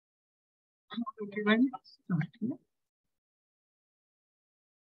Everyone,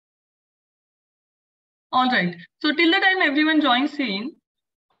 all right. So till the time everyone joins in,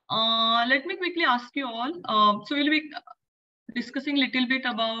 let me quickly ask you all. So we'll be discussing a little bit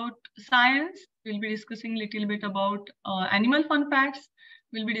about science. We'll be discussing a little bit about animal fun facts.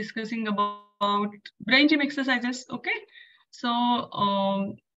 We'll be discussing about brain gym exercises. Okay.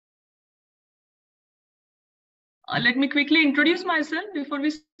 So let me quickly introduce myself before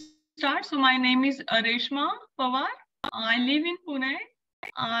we start. So my name is Reshma Pawar. I live in Pune.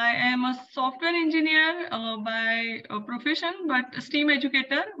 I am a software engineer by profession, but a STEAM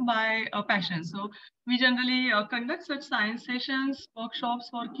educator by passion. So we generally conduct such science sessions, workshops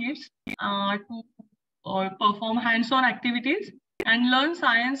for kids to perform hands-on activities and learn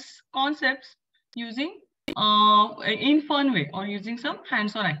science concepts using in fun way or using some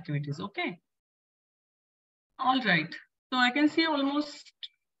hands-on activities. Okay. All right. So I can see almost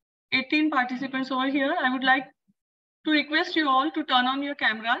 18 participants over here. I would like to request you all to turn on your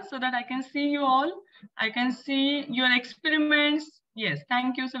cameras so that I can see you all. I can see your experiments. Yes,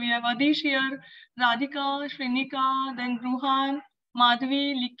 thank you. So we have Adish here, Radhika, Shrinika, then Ruhan,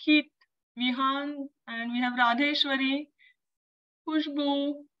 Madhvi, Likhit, Vihan, and we have Radheshwari,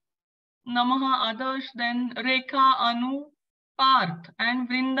 Khushbu, Namaha, Adarsh, then Rekha, Anu, Parth, and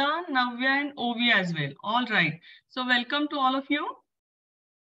Vrinda, Navya, and Ovi as well. All right. So welcome to all of you.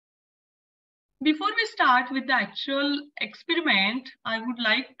 Before we start with the actual experiment, I would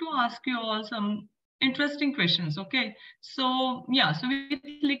like to ask you all some interesting questions. Okay. So yeah, so with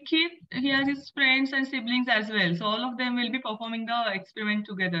Likhit, he has his friends and siblings as well. So all of them will be performing the experiment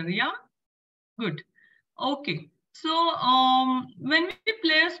together. Yeah. Good. Okay. So when we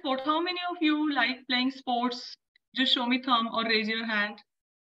play a sport, how many of you like playing sports? Just show me thumb or raise your hand.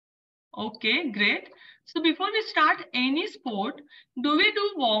 Okay, great. So before we start any sport, do we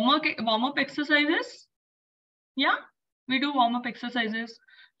do warm-up exercises? Yeah, we do warm-up exercises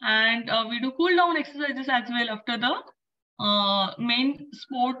and we do cool-down exercises as well after the main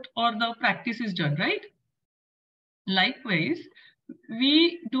sport or the practice is done, right? Likewise,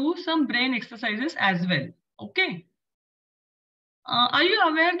 we do some brain exercises as well. Okay. Are you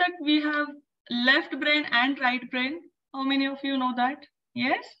aware that we have left brain and right brain? How many of you know that?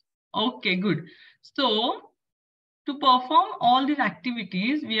 Yes? Okay, good. So, to perform all these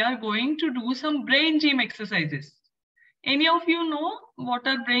activities, we are going to do some brain gym exercises. Any of you know what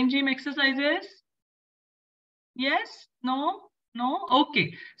are brain gym exercises? Yes? No? No?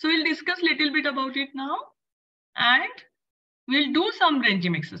 Okay. So, we'll discuss a little bit about it now. And we'll do some brain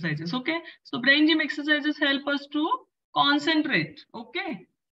gym exercises. Okay. So, brain gym exercises help us to concentrate. Okay.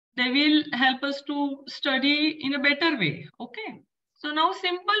 They will help us to study in a better way. Okay. So now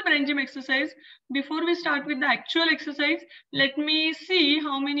simple brain gym exercise. Before we start with the actual exercise, let me see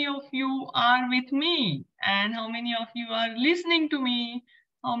how many of you are with me and how many of you are listening to me,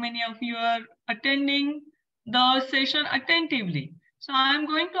 how many of you are attending the session attentively. So I'm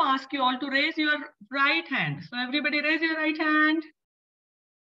going to ask you all to raise your right hand. So everybody raise your right hand.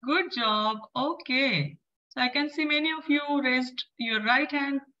 Good job. Okay. So I can see many of you raised your right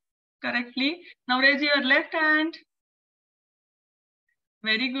hand correctly. Now raise your left hand.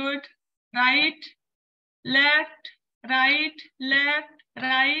 Very good. Right, left, right, left,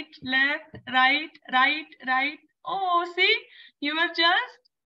 right, left, right, right, right. Oh, see, you are just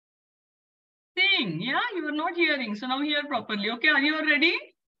seeing. Yeah, you are not hearing. So now hear properly. Okay, are you ready?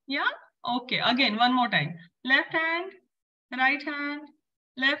 Yeah. Okay. Again, one more time. Left hand, right hand,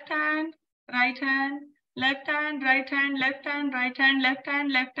 left hand, right hand, left hand, right hand, left hand, right hand, left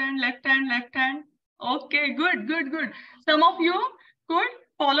hand, left hand, left hand, left hand. Okay, good, good, good. Some of you could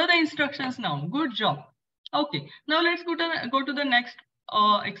follow the instructions now. Good job. Okay, now let's go to the next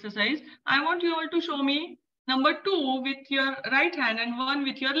exercise. I want you all to show me number 2 with your right hand and 1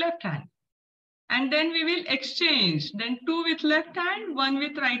 with your left hand. And then we will exchange. Then 2 with left hand, 1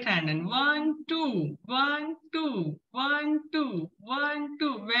 with right hand. And 1, 2, 1, 2, 1, 2, 1,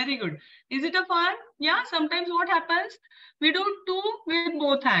 2. Very good. Is it a fun? Yeah, sometimes what happens? We do 2 with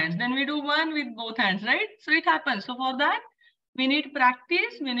both hands. Then we do 1 with both hands, right? So it happens. So for that, we need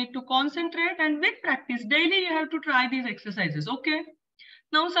practice. We need to concentrate. And with practice, daily you have to try these exercises. Okay.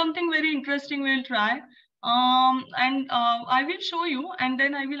 Now something very interesting we'll try. I will show you and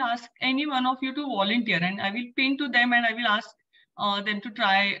then I will ask any one of you to volunteer and I will pin to them and I will ask them to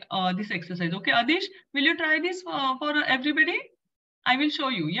try this exercise. Okay, Adish, will you try this for everybody? I will show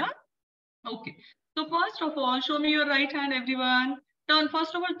you, yeah? Okay. So first of all, show me your right hand, everyone.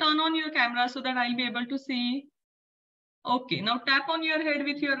 First of all, turn on your camera so that I'll be able to see. Okay, now tap on your head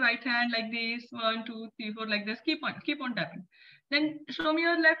with your right hand like this. 1, 2, 3, 4, like this. Keep on tapping. Then show me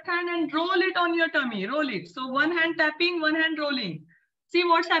your left hand and roll it on your tummy. Roll it. So one hand tapping, one hand rolling. See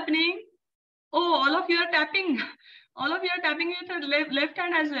what's happening? Oh, all of you are tapping. All of you are tapping with your left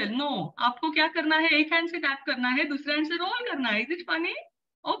hand as well. No, आपको क्या करना है? एक hand से tap करना है, दूसरे hand से roll करना है. Is it funny?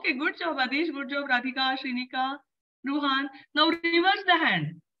 Okay, good job, Adish. Good job, Radhika, Shrinika, Ruhan. Now reverse the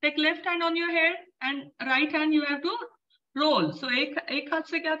hand. Take left hand on your head and right hand you have to roll. So एक हाथ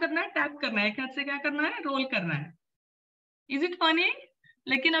से क्या करना है? Tap करना है. एक हाथ से क्या करना है? Roll करना है. Is it funny?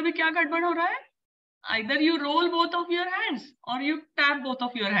 लेकिन अभी क्या गड़बड़ हो रहा है? Either you roll both of your hands or you tap both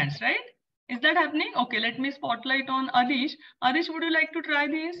of your hands, right? Is that happening? Okay, let me spotlight on Adish. Adish, would you like to try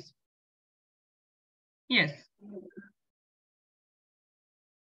this? Yes.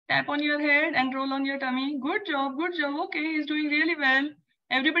 Tap on your head and roll on your tummy. Good job, good job. Okay, he's doing really well.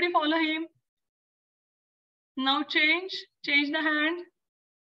 Everybody follow him. Now change the hand.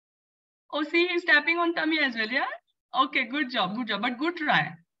 Oh, see, he's tapping on tummy as well, yeah? Okay, good job, but good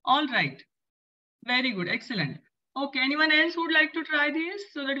try. All right. Very good, excellent. Okay, anyone else who would like to try this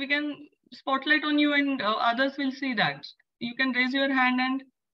so that we can spotlight on you and others will see that? You can raise your hand and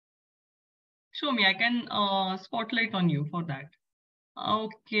show me. I can spotlight on you for that.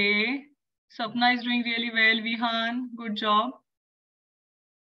 Okay, Sapna is doing really well. Vihan, good job.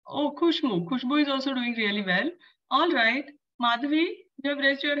 Oh, Khushbu is also doing really well. All right, Madhavi, you have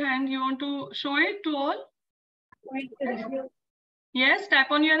raised your hand. You want to show it to all? Yes,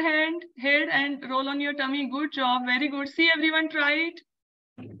 tap on your head and roll on your tummy. Good job. Very good. See, everyone try it.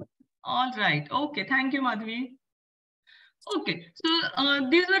 All right. Okay. Thank you, Madhvi. Okay. So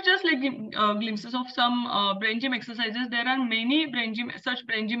these were just like glimpses of some brain gym exercises. There are many such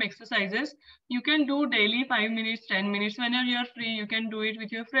brain gym exercises. You can do daily 5 minutes, 10 minutes. Whenever you're free, you can do it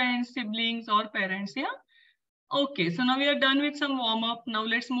with your friends, siblings, or parents. Yeah. Okay. So now we are done with some warm up. Now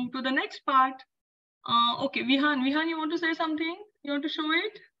let's move to the next part. Okay, Vihan, you want to say something? You want to show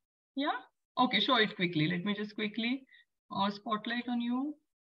it? Yeah? Okay, show it quickly. Let me just quickly spotlight on you.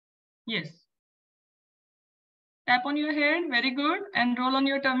 Yes. Tap on your head. Very good. And roll on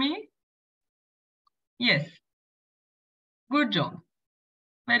your tummy. Yes. Good job.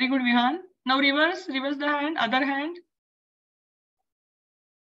 Very good, Vihan. Now reverse the hand. Other hand.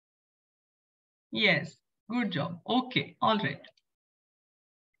 Yes. Good job. Okay. All right.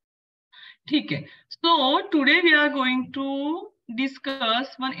 Okay. So today we are going to discuss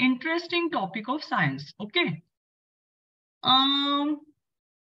one interesting topic of science. Okay.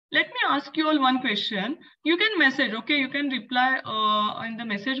 Let me ask you all one question. You can message, okay? You can reply in the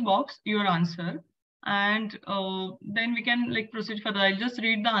message box your answer, and then we can like proceed further. I'll just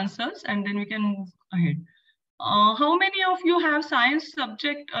read the answers and then we can move ahead. How many of you have science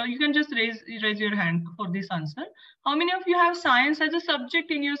subject? You can just raise your hand for this answer. How many of you have science as a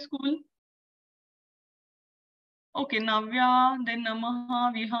subject in your school? Okay, Navya, then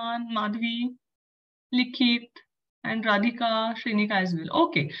Namaha, Vihan, Madhvi, Likhit, and Radhika, Shrinika as well.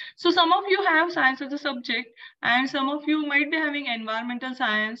 Okay, so some of you have science as a subject and some of you might be having environmental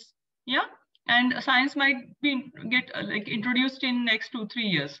science, yeah? And science might be like introduced in next 2-3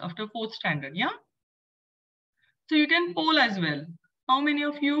 years after 4th standard, yeah? So you can poll as well. How many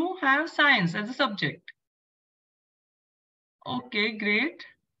of you have science as a subject? Okay, great.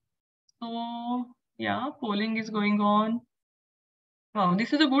 So yeah, polling is going on. Wow,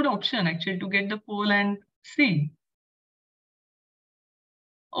 this is a good option actually to get the poll and see.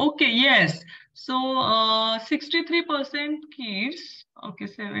 Okay, yes. So 63% kids. Okay,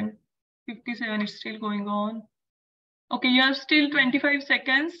 57 is still going on. Okay, you have still 25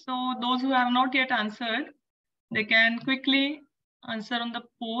 seconds. So those who have not yet answered, they can quickly answer on the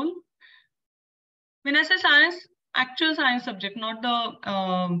poll. When I say science, actual science subject, not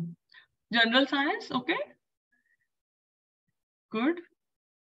the general science. Okay. Good.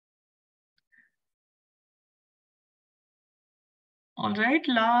 All right,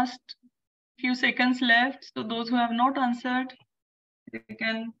 last few seconds left. So those who have not answered, they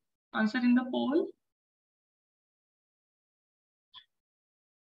can answer in the poll.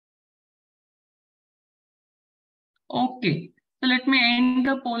 Okay, so let me end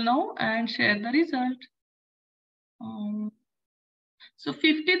the poll now and share the result. So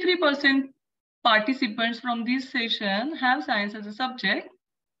 53% participants from this session have science as a subject,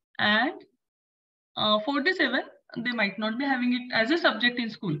 and 47, they might not be having it as a subject in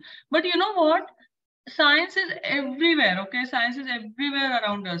school. But you know what? Science is everywhere, okay? Science is everywhere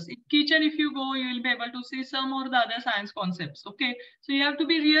around us. In kitchen, if you go, you will be able to see some or the other science concepts, okay? So you have to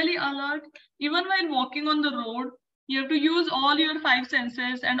be really alert. Even while walking on the road, you have to use all your 5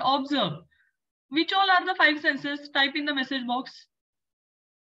 senses and observe. Which all are the 5 senses? Type in the message box.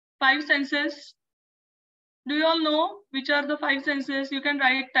 5 senses. Do you all know which are the 5 senses? You can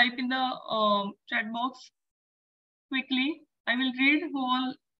type in the chat box quickly. I will read who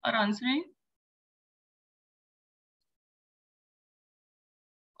all are answering.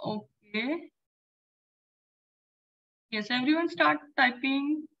 Okay. Yes, everyone start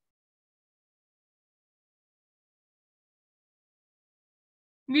typing.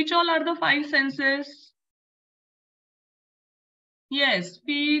 Which all are the 5 senses? Yes,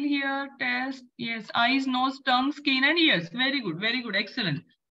 feel, hear, taste. Yes, eyes, nose, tongue, skin, and ears. Very good, very good, excellent.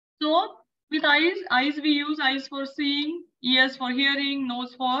 So with eyes we use eyes for seeing, ears for hearing,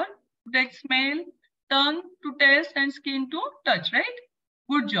 nose for detect smell, tongue to taste, and skin to touch, right?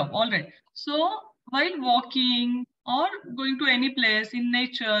 Good job. All right. So while walking or going to any place in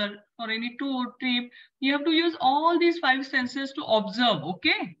nature or any tour trip, you have to use all these 5 senses to observe,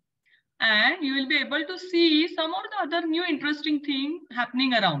 okay? And you will be able to see some or the other new interesting thing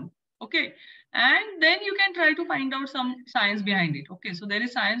happening around, okay? And then you can try to find out some science behind it, okay? So there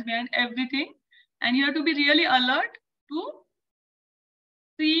is science behind everything, and you have to be really alert to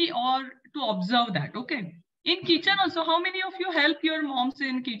see or to observe that, okay? In kitchen also, how many of you help your moms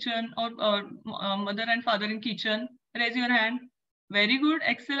in kitchen or mother and father in kitchen? Raise your hand. Very good,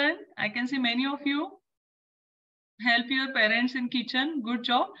 excellent. I can see many of you help your parents in kitchen. Good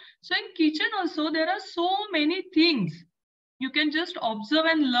job. So in kitchen also there are so many things you can just observe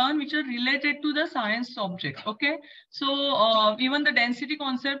and learn which are related to the science subject, okay? So even the density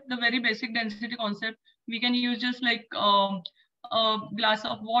concept, the very basic density concept, we can use just like a glass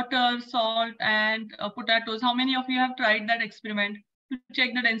of water, salt, and potatoes. How many of you have tried that experiment to check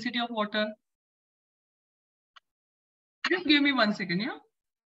the density of water? Just give me 1 second, yeah?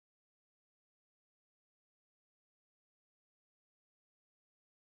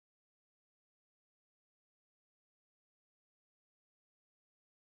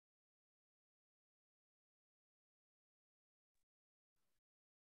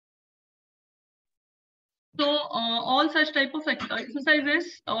 So all such type of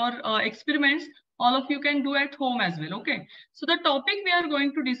exercises or experiments, all of you can do at home as well, okay? So the topic we are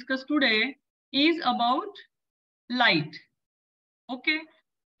going to discuss today is about light, okay?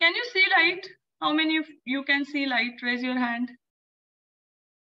 Can you see light? How many of you can see light? Raise your hand.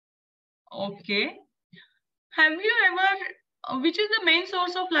 Okay. Have you ever, which is the main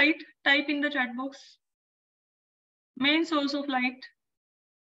source of light? Type in the chat box. Main source of light?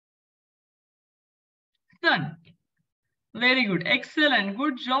 Sun. Very good. Excellent.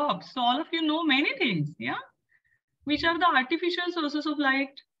 Good job. So all of you know many things, yeah? Which are the artificial sources of light?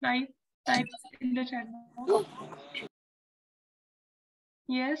 Type in the chat box.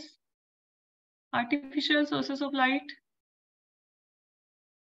 Yes. Artificial sources of light.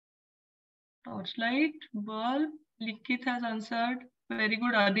 Torchlight, bulb. Likith has answered. Very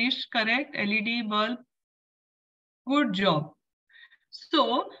good. Adish, correct. LED, bulb. Good job.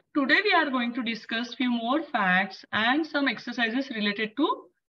 So today we are going to discuss few more facts and some exercises related to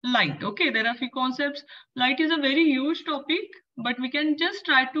light. Okay, there are few concepts. Light is a very huge topic, but we can just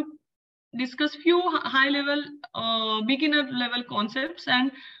try to discuss few high level, beginner level concepts, and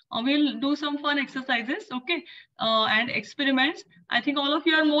we'll do some fun exercises, okay, and experiments. I think all of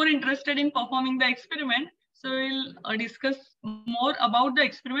you are more interested in performing the experiment. So we'll discuss more about the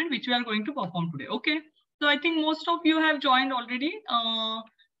experiment which we are going to perform today, okay? So I think most of you have joined already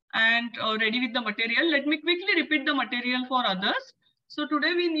and ready with the material. Let me quickly repeat the material for others. So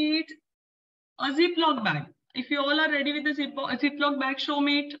today we need a Ziploc bag. If you all are ready with the Ziploc bag, show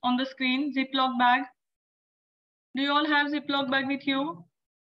me it on the screen. Ziploc bag. Do you all have Ziploc bag with you?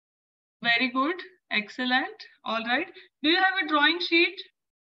 Very good. Excellent. All right. Do you have a drawing sheet?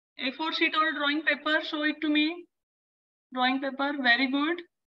 A4 sheet or a drawing paper? Show it to me. Drawing paper. Very good.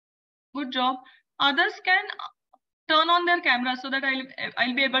 Good job. Others can turn on their camera so that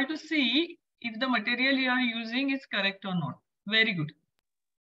I'll be able to see if the material you are using is correct or not. Very good.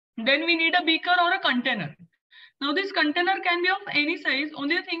 Then we need a beaker or a container. Now this container can be of any size.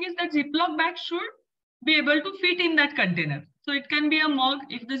 Only thing is that Ziploc bag should be able to fit in that container. So it can be a mug.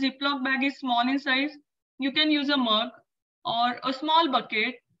 If the Ziploc bag is small in size, you can use a mug or a small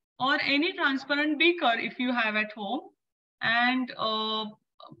bucket or any transparent beaker if you have at home. And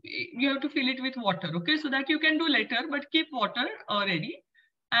you have to fill it with water, okay? So that you can do later, but keep water ready.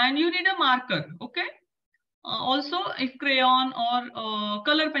 And you need a marker, okay? Also, if crayon or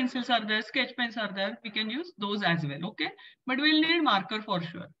color pencils are there, sketch pens are there, we can use those as well, okay? But we'll need marker for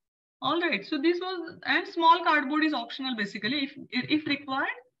sure. All right, so this was, and small cardboard is optional basically. If required,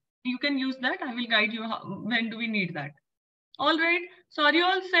 you can use that. I will guide you how, when do we need that. All right, so are you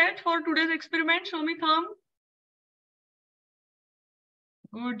all set for today's experiment? Show me thumb.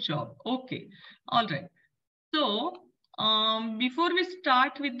 Good job. Okay, all right. So before we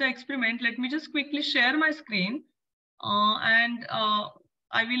start with the experiment, let me just quickly share my screen and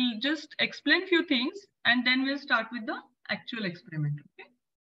I will just explain few things and then we'll start with the actual experiment. Okay.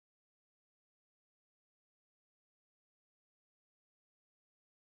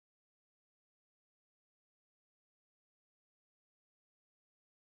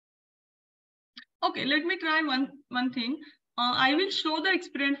 Okay, let me try one thing. I will show the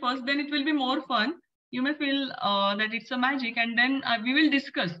experiment first, then it will be more fun. You may feel that it's a magic, and then we will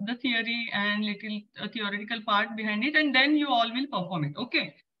discuss the theory and little theoretical part behind it, and then you all will perform it.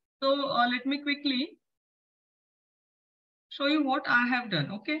 Okay. So let me quickly show you what I have done.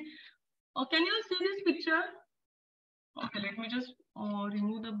 Okay. Can you see this picture? Okay, let me just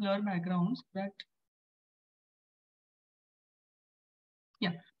remove the blur backgrounds. That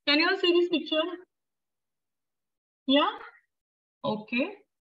yeah. Can you all see this picture? Yeah. Okay.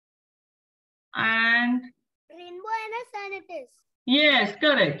 And rainbow and a sun it is. yes,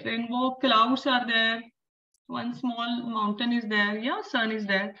 correct. Rainbow clouds are there. One small mountain is there. Yeah, sun is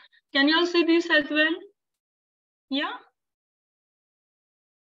there. Can you all see this as well? Yeah.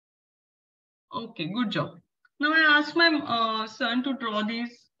 Okay, good job. Now I asked my son to draw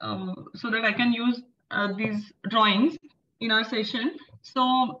these so that I can use these drawings in our session.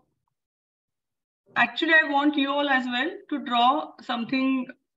 So actually, I want you all as well to draw something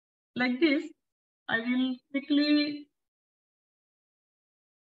like this. I will quickly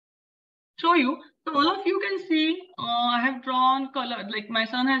show you. So all of you can see I have drawn color, like my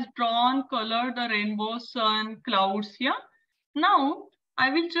son has drawn color, the rainbow, sun, clouds here. Now I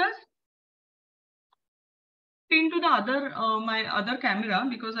will just into the other my other camera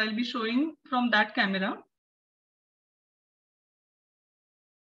because I'll be showing from that camera.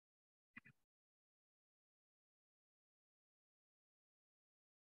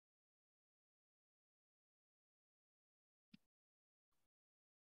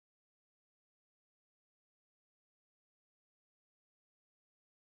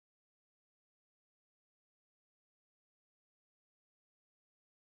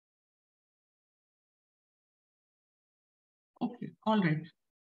 Okay, all right.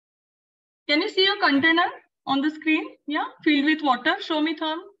 Can you see a container on the screen? Yeah, filled with water. Show me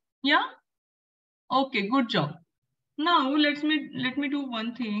thumb. Yeah. Okay, good job. Now let me do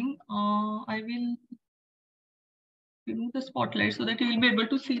one thing. I will remove the spotlight so that you will be able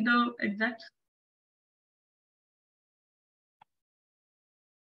to see the exact.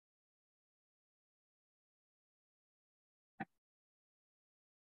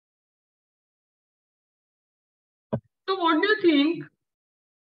 So what do you think?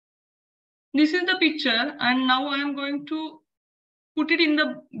 This is the picture and now I am going to put it in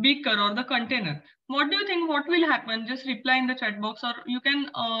the beaker or the container. What do you think? What will happen? Just reply in the chat box or you can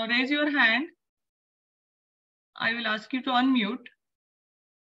raise your hand. I will ask you to unmute.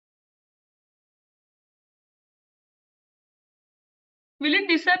 Will it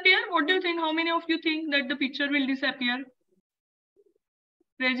disappear? What do you think? How many of you think that the picture will disappear?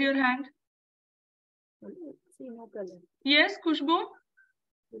 Raise your hand. See no color. Yes, Khushbu?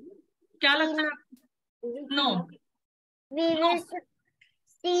 क्या लगता है? No. We will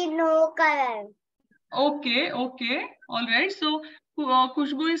see no color. Okay, okay. All right. So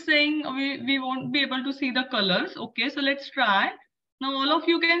Khushbu is saying we won't be able to see the colors. Okay, so let's try. Now all of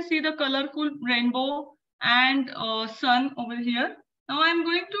you can see the colorful rainbow and sun over here. Now I'm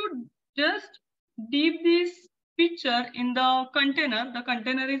going to just dip this picture in the container. The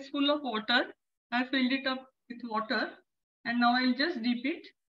container is full of water. I filled it up with water and now I'll just dip it.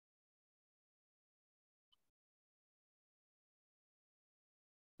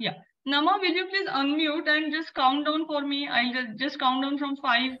 Yeah. Nama, will you please unmute and just count down for me? I'll just count down from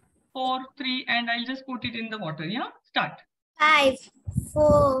 5, 4, 3, and I'll just put it in the water. Yeah, start. 5,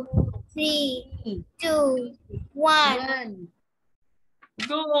 4, 3, 2, 1.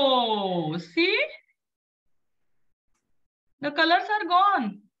 Go. See? The colors are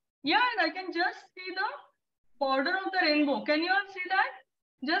gone. Yeah, and I can just see the border of the rainbow. Can you all see that?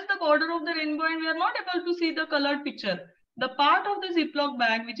 Just the border of the rainbow, and we are not able to see the colored picture. The part of the Ziploc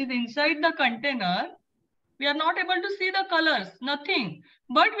bag which is inside the container, we are not able to see the colors, nothing.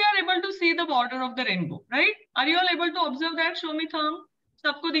 But we are able to see the border of the rainbow, right? Are you all able to observe that? Show me thumb.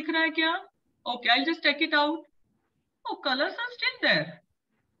 Sabko dikh raha hai kya? Okay, I'll just take it out. Oh, colors are still there.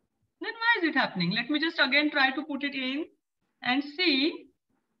 Then why is it happening? Let me just again try to put it in and see.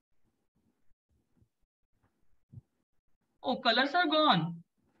 Oh, colors are gone.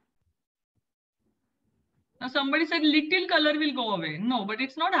 Now somebody said little color will go away. No, but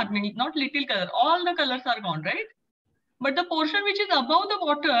it's not happening. Not little color. All the colors are gone, right? But the portion which is above the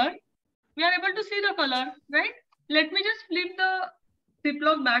water, We are able to see the color, right? Let me just flip the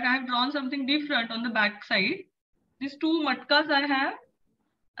Ziploc bag. I have drawn something different on the back side. These two matkas I have,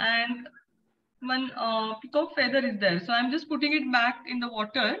 and one peacock feather is there. So I'm just putting it back in the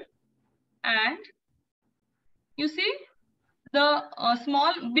water, and you see the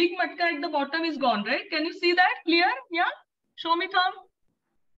big matka at the bottom is gone, right? Can you see that clear? Yeah. Show me thumb.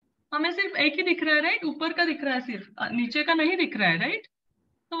 हमें सिर्फ एक ही दिख रहा है, right? ऊपर का दिख रहा है सिर्फ, नीचे का नहीं दिख रहा है, right?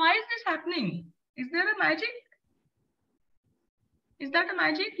 So why is this happening? Is there a magic? Is that a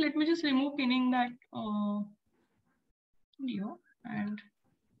magic? Let me just remove pinning that video and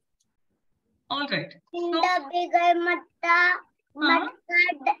all right. In the bigger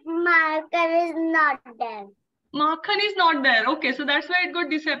marker is not there. Marker is not there. Okay, so that's why it got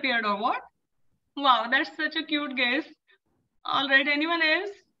disappeared or what? Wow, that's such a cute guess. All right, anyone else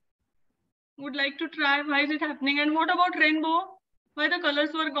would like to try? Why is it happening? And what about rainbow? Why the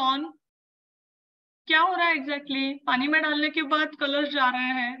colors were gone? क्या हो रहा है exactly? पानी में डालने के बाद colours जा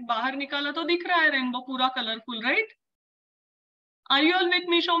रहे हैं, बाहर निकाला तो दिख रहा है रेनबो पूरा colourful, right? Are you all with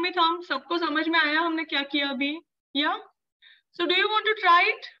me? Show me thumb. सबको समझ में आया हमने क्या किया अभी? या so do you want to try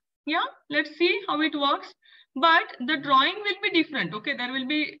it? या let's see how it works. But the drawing will be different. Okay, there will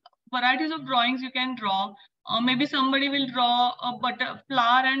be varieties of drawings you can draw. Maybe somebody will draw a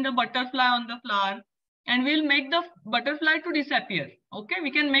flower and a butterfly on the flower, and we'll make the butterfly to disappear. Okay,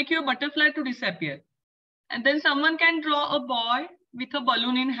 we can make your butterfly to disappear. And then someone can draw a boy with a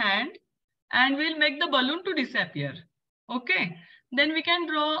balloon in hand, and we'll make the balloon to disappear. Okay. Then we can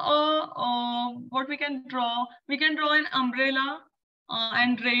draw what we can draw? We can draw an umbrella.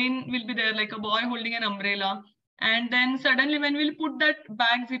 And rain will be there, like a boy holding an umbrella. And then suddenly when we'll put that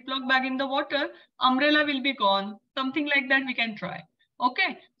bag, Ziploc bag in the water, umbrella will be gone. Something like that we can try. Okay.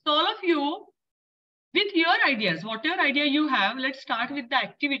 So all of you, with your ideas, whatever idea you have, let's start with the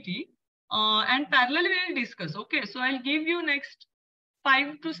activity. And parallelly we will discuss. Okay. So I'll give you next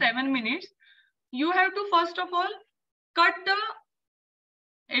 5 to 7 minutes. You have to first of all cut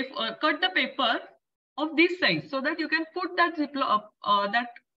the paper of this size so that you can put that that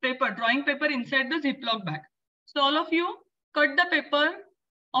paper, drawing paper, inside the Ziploc bag. So all of you cut the paper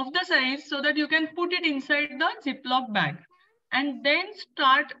of the size so that you can put it inside the Ziploc bag, and then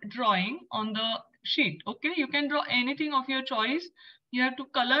start drawing on the sheet. Okay, you can draw anything of your choice. You have to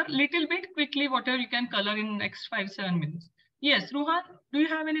color little bit quickly, whatever you can color in next 5-7 minutes. Yes, Ruhan, do you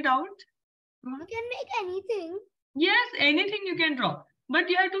have any doubt? You can make anything. Yes, anything you can draw. But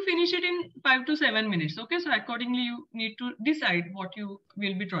you have to finish it in 5 to 7 minutes. Okay, so accordingly you need to decide what you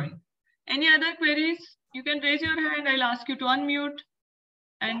will be drawing. Any other queries? You can raise your hand. I'll ask you to unmute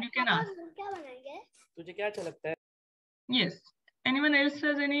and you can ask. तुझे क्या अच्छा लगता है? Yes. Anyone else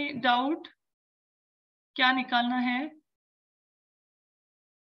has any doubt? क्या निकालना है?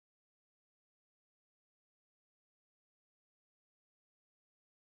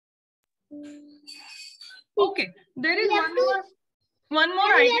 Okay, there is one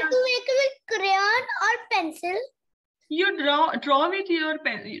more idea. You have to make it with crayon or pencil. You draw with your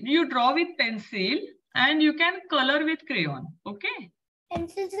pen. You draw with pencil, and you can color with crayon. Okay.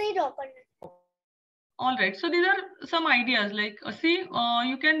 Pencil से ही draw करना. All right. So these are some ideas. Like see,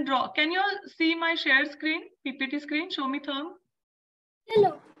 you can draw. Can you see my share screen, PPT screen? Show me thumb.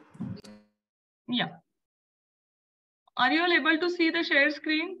 Hello. Yeah. Are you all able to see the share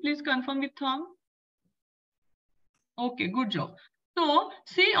screen? Please confirm with thumb. Okay, good job. So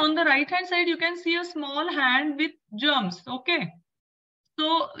see on the right hand side, you can see a small hand with germs. Okay.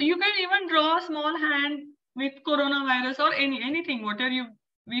 So you can even draw a small hand with coronavirus or anything, whatever you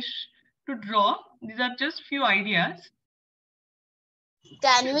wish to draw. These are just few ideas.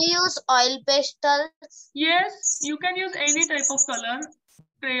 Can we use oil pastels? Yes, you can use any type of color,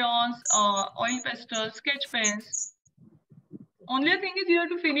 crayons, oil pastels, sketch pens. Only thing is you have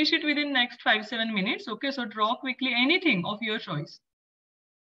to finish it within next 5-7 minutes. Okay, so draw quickly anything of your choice.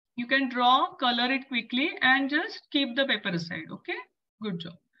 You can draw, color it quickly, and just keep the paper aside. Okay, good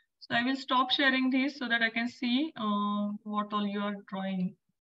job. So I will stop sharing this so that I can see what all you are drawing.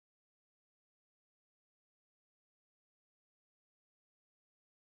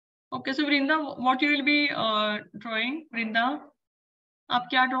 Okay, so Vrinda, what you will be drawing? Vrinda, आप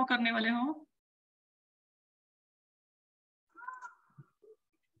क्या draw करने वाले हो?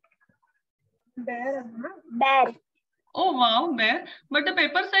 Bear. Oh wow, bear. But the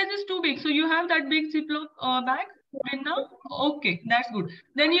paper size is too big. So you have that big Ziploc bag, Vrinda? Okay, that's good.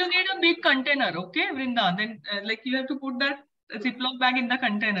 Then you need a big container, okay, Vrinda? Then like you have to put that Ziploc bag in the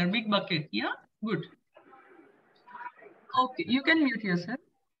container, big bucket. Yeah, good. Okay, you can mute yourself.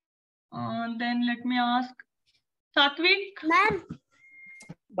 Then let me ask Satvik. Ma'am.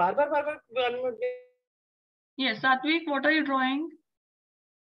 Bar bar unmute. Yes, Satvik, what are you drawing?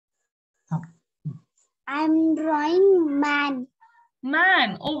 I'm drawing man.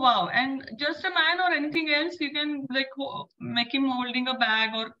 Man. Oh wow. And just a man or anything else? You can like make him holding a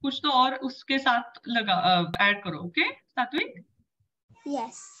bag or कुछ तो और उसके साथ लगा add करो. Okay, Satvik?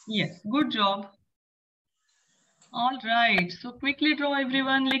 Yes. Yes. Good job. All right. So quickly draw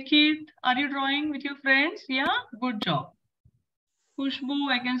everyone. Likhit, are you drawing with your friends? Yeah. Good job. Kushbu,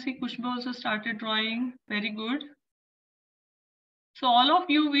 I can see Kushbu also started drawing. Very good. So all of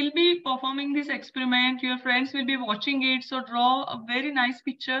you will be performing this experiment. Your friends will be watching it. So draw a very nice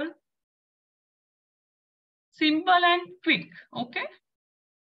picture. Simple and quick. Okay.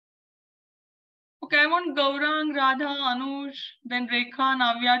 Okay, I want Gaurang, Radha, Anush, then Rekha,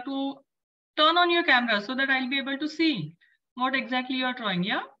 Navya to turn on your camera so that I'll be able to see what exactly you are drawing.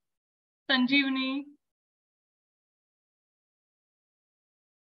 Yeah. Sanjeevani,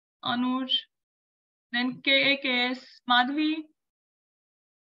 Anush, then KAKS, Madhvi.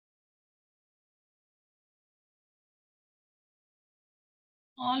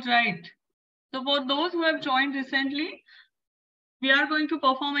 All right. So for those who have joined recently, we are going to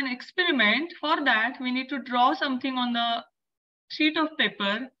perform an experiment. For that, we need to draw something on the sheet of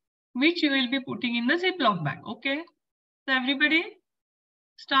paper, which you will be putting in the Ziploc bag. Okay. So everybody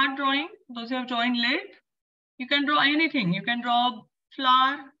start drawing. Those who have joined late, you can draw anything. You can draw a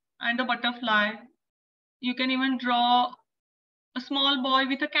flower and a butterfly. You can even draw a small boy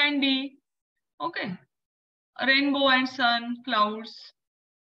with a candy. Okay. A rainbow and sun, clouds.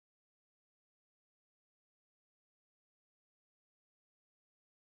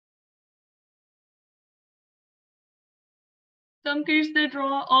 Some kids, they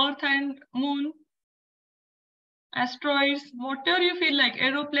draw earth and moon, asteroids, whatever you feel like,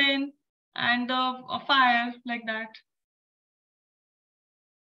 aeroplane and a fire, like that.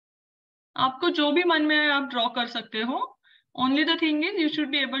 आपको जो भी मन में है आप draw कर सकते हो. Only the thing is you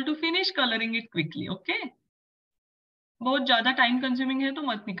should be able to finish coloring it quickly. Okay. बहुत ज्यादा टाइम कंज्यूमिंग है तो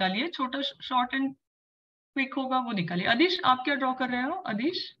मत निकालिए. छोटा शॉर्ट एंड क्विक होगा वो निकालिए. अदिश, आप क्या ड्रॉ कर रहे हो?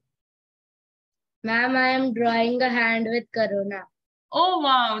 अदिश. Ma'am, I am drawing a hand with corona. Oh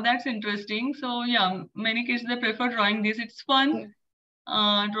wow, that's interesting. So yeah, many kids, they prefer drawing this. It's fun.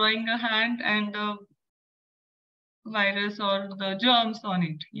 Drawing a hand and the virus or the germs on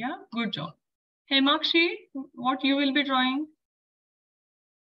it. Yeah, good job. Hey Makshi, what you will be drawing?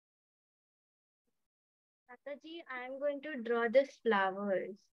 Mataji, I am going to draw this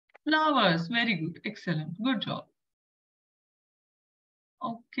flowers. Flowers, very good, excellent, good job.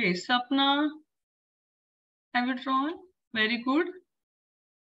 Okay, Sapna, have you drawn? Very good.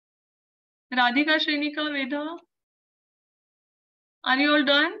 Radhika, Shrenika, Veda, are you all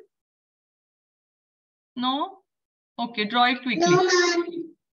done? No? Okay, draw it quickly. No,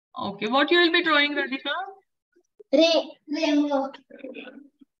 ma'am. Okay, what you will be drawing, Radhika? Rainbow.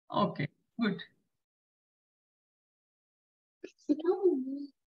 Okay, good.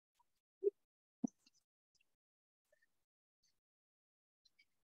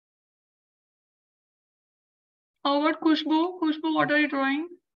 How about Kushbu? Kushbu, what are you drawing?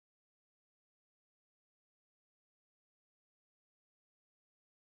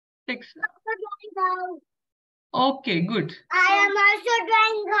 Six. Okay, good. I am also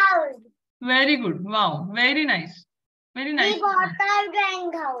drawing house. Very good. Wow, very nice. Very nice. We both are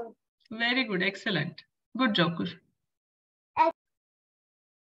drawing house. Very good, excellent. Good job, Kushbu.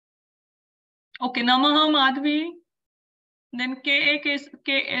 Okay, Namaha Madhvi. Then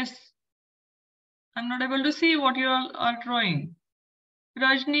KAKS. I'm not able to see what you all are drawing.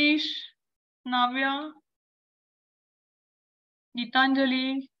 Rajneesh, Navya,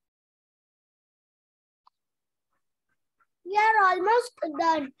 Gitanjali. We are almost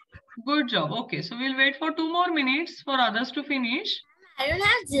done. Good job. Okay, so we'll wait for 2 more minutes for others to finish. I don't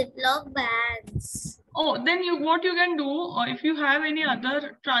have Ziploc bags. Oh, then what you can do, or if you have any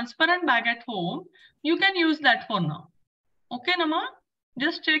other transparent bag at home, you can use that for now. Okay, Nama?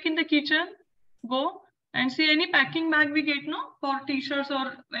 Just check in the kitchen, go and see any packing bag we get, no, for t-shirts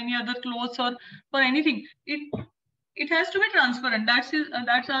or any other clothes or for anything. It has to be transparent.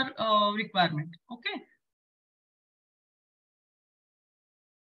 That's our requirement. Okay.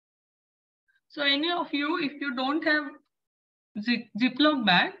 So any of you, if you don't have Ziploc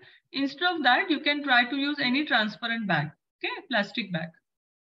bag, instead of that, you can try to use any transparent bag. Okay, plastic bag.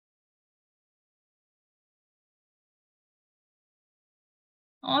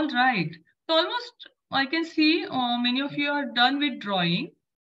 All right. So almost I can see many of you are done with drawing.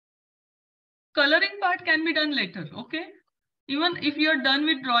 Coloring part can be done later. Okay. Even if you are done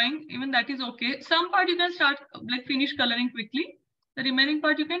with drawing, even that is okay. Some part you can start like finish coloring quickly. The remaining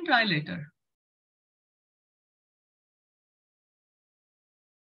part you can try later.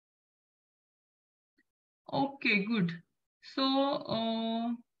 Okay, good. So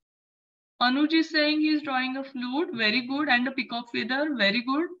Anuj is saying he's drawing a flute, very good, and a peacock feather, very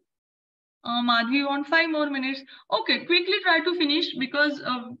good. Madhvi, want 5 more minutes. Okay, quickly try to finish because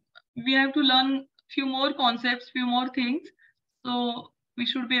we have to learn few more concepts, few more things. So we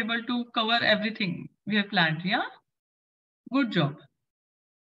should be able to cover everything we have planned. Yeah, good job.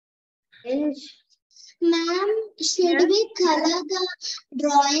 Ma'am, should we color the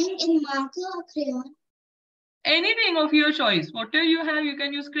drawing in marker or crayon? Anything of your choice. Whatever you have, you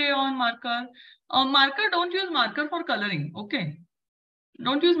can use crayon, marker. Marker, don't use marker for coloring. Okay.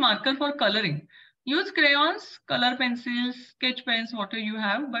 Don't use marker for coloring. Use crayons, color pencils, sketch pens, whatever you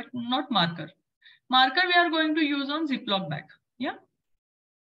have, but not marker. Marker we are going to use on Ziploc bag. Yeah.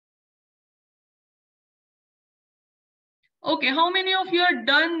 Okay. How many of you are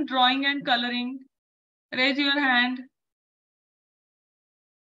done drawing and coloring? Raise your hand.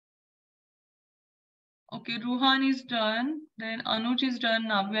 Okay, Ruhan is done. Then Anuj is done.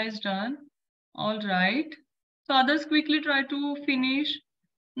 Navya is done. All right. So others quickly try to finish.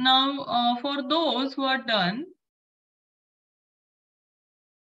 Now, for those who are done,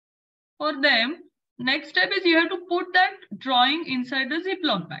 for them, next step is you have to put that drawing inside the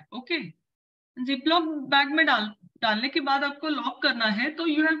Ziploc bag. Okay. Ziploc bag में डालने के बाद आपको lock करना है. So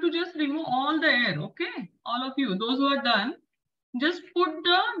you have to just remove all the air. Okay. All of you, those who are done, just put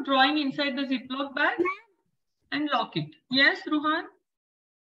the drawing inside the Ziploc bag and lock it. Yes, Ruhan?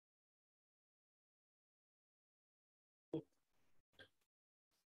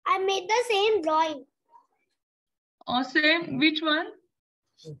 I made the same drawing. Or same, which one?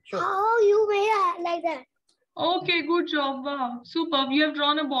 Sure. How you made like that? Okay, good job. Wow, superb. You have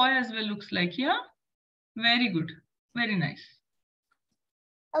drawn a boy as well, looks like. Yeah, very good. Very nice.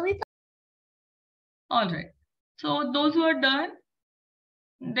 Are we? All right. So those who are done,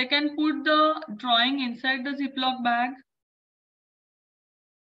 they can put the drawing inside the Ziploc bag.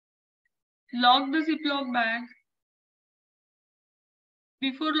 Lock the Ziploc bag.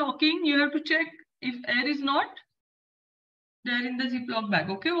 Before locking, you have to check if air is not there in the Ziploc bag.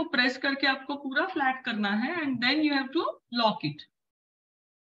 Okay, वो press करके आपको पूरा flat करना है, and then you have to lock it.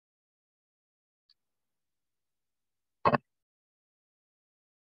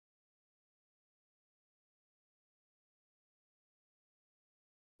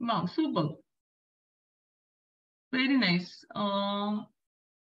 Wow, super. Very nice.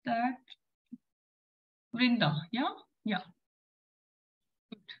 That Vrinda, yeah, yeah.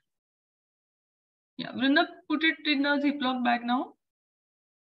 Good. Yeah, Vrinda, put it in the Ziploc bag now.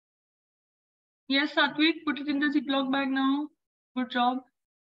 Yes, Satvik, put it in the Ziploc bag now. Good job.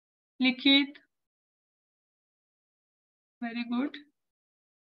 Likhit. Very good.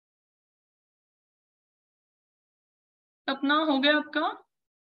 सपना हो गया आपका?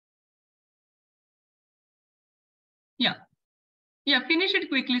 Yeah, finish it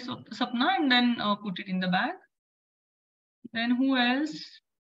quickly, so Sapna, and then put it in the bag. Then who else?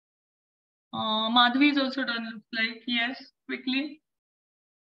 Madhvi is also done, looks like. Yes, quickly.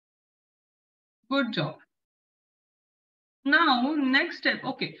 Good job. Now, next step.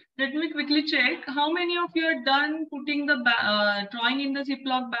 Okay, let me quickly check. How many of you are done putting the drawing in the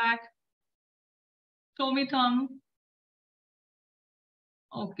Ziploc bag? Show me thumb.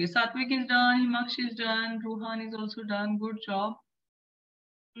 Okay, Satvik is done, Himakshi is done, Ruhan is also done. Good job.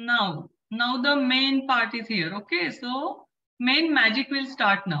 Now the main part is here. Okay, so main magic will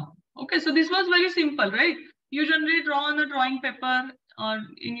start now. Okay, so this was very simple, right? You generally draw on a drawing paper or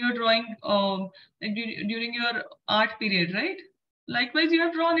in your drawing during your art period, right? Likewise, you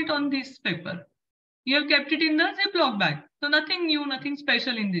have drawn it on this paper. You have kept it in the Ziploc bag. So nothing new, nothing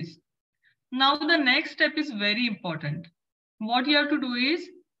special in this. Now the next step is very important. What you have to do is,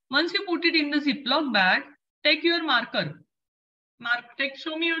 once you put it in the Ziploc bag, take your marker.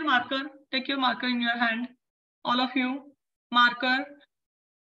 Show me your marker. Take your marker in your hand. All of you. Marker.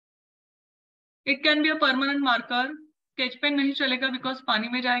 It can be a permanent marker. Sketch pen नहीं चलेगा because पानी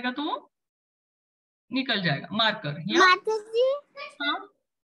में जाएगा तो निकल जाएगा. Marker. Yeah? माता जी, हाँ?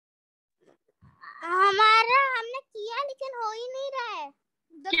 हमारा हमने किया लेकिन हो ही नहीं रहा है.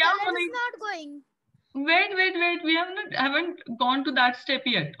 The क्या color हो is नहीं? not going. Wait. We haven't gone to that step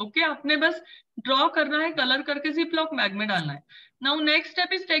yet. Okay, आपने बस draw करना है, color करके Ziploc bag में डालना है. Now next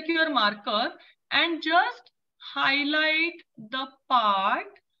step is take your marker and just highlight the part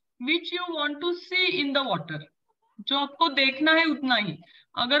which you want to see in the water. जो आपको देखना है उतना ही.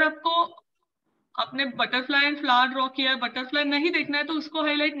 अगर आपको आपने butterfly and flower draw किया है, butterfly नहीं देखना है तो उसको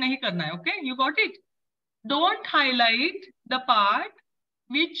highlight नहीं करना है. Okay, you got it? don't highlight the part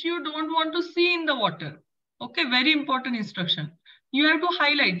which you don't want to see in the water. Okay, very important instruction. You have to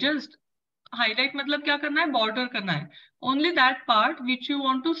highlight, just highlight मतलब क्या करना है, border करना है. Only that part which you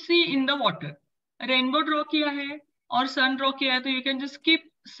want to see in the water. Rainbow draw किया है और sun draw किया है, तो you can just skip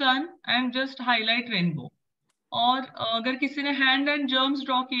sun and just highlight rainbow. और अगर किसी ने hand and germs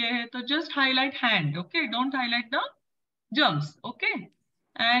draw किए हैं तो just highlight hand. Okay, don't highlight the germs. Okay.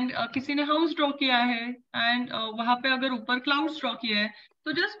 And किसी ने हाउस ड्रॉ किया है एंड वहां पे अगर ऊपर क्लाउड्स ड्रॉ किया है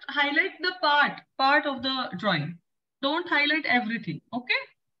तो just highlight the part of the drawing. Don't highlight everything. Okay.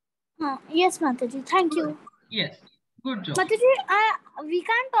 Yes, Mataji. Thank you. Yes. Good job. Mataji, we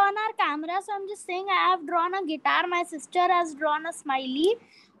can't turn our camera, so I'm just saying I have drawn a guitar. My sister has drawn a smiley.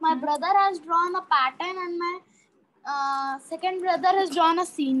 My brother has drawn a pattern, and my second brother has drawn a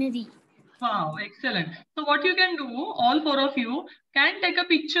scenery. Wow, excellent. So what you can do, all four of you can take a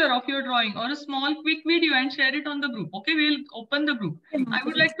picture of your drawing or a small quick video and share it on the group. Okay, we'll open the group. I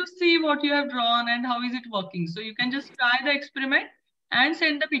would like to see what you have drawn and how is it working. So you can just try the experiment and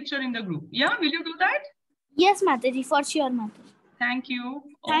send the picture in the group. Yeah, will you do that? Yes, Mataji, for sure, Mataji. Thank you.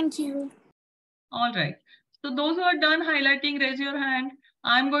 Thank you. All right. So those who are done highlighting, raise your hand.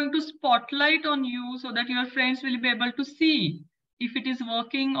 I'm going to spotlight on you so that your friends will be able to see if it is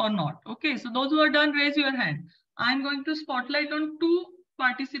working or not. Okay, so those who are done, raise your hand. I'm going to spotlight on 2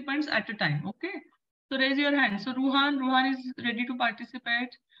 participants at a time. Okay, so raise your hand. So Ruhan is ready to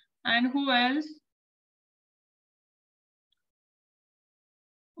participate. And who else?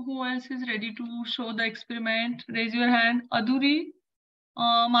 Who else is ready to show the experiment? Raise your hand. Adhuri,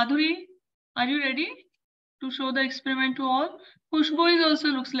 Madhuri, are you ready to show the experiment to all? Khushbu is also,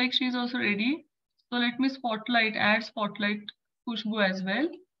 looks like she's also ready. So let me spotlight, add spotlight Khushbu as well.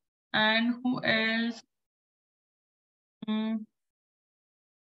 And who else?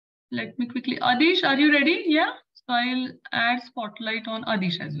 Let me quickly, Adish, are you ready? Yeah, so I'll add spotlight on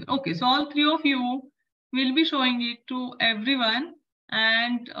Adish as well. Okay, so all 3 of you will be showing it to everyone.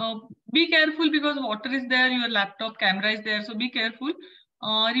 And be careful because water is there, your laptop camera is there, so be careful.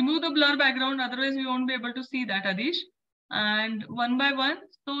 Remove the blur background, otherwise we won't be able to see that, Adish. And one by one.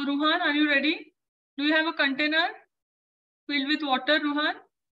 So Ruhan, are you ready? Do you have a container filled with water, Ruhan?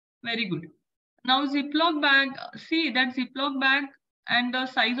 Very good. Now Ziploc bag, see that Ziploc bag and the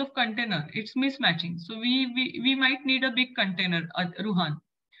size of container, it's mismatching. So we might need a big container, Ruhan.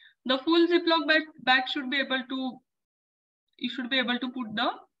 The full Ziploc bag should be able to, you should be able to put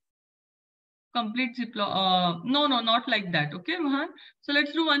the complete Ziploc. No, not like that. Okay, Ruhan. So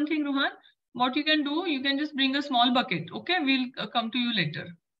let's do one thing, Ruhan. What you can do, you can just bring a small bucket. Okay, we'll come to you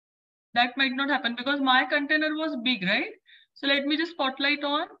later. That might not happen because my container was big, right? So let me just spotlight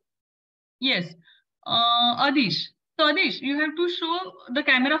on. Yes, Adish. So Adish, you have to show the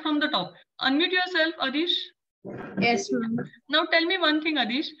camera from the top. Unmute yourself, Adish. Yes, ma'am. Now tell me one thing,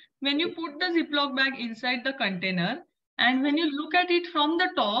 Adish. When you put the Ziploc bag inside the container and when you look at it from the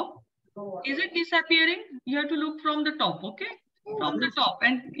top, is it disappearing? You have to look from the top, okay? From the top.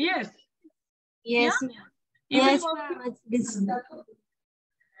 And yes. Yes, yeah? ma'am. Yes, ma'am.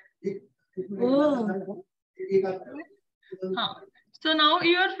 Oh. So now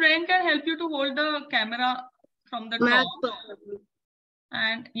your friend can help you to hold the camera from the top.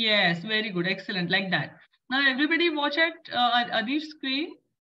 And yes, very good. Excellent. Like that. Now everybody watch at Adish's screen.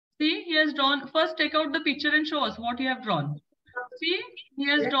 See, he has drawn. First, take out the picture and show us what you have drawn. See, he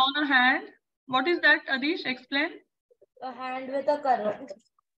has drawn a hand. What is that, Adish? Explain. A hand with a corona.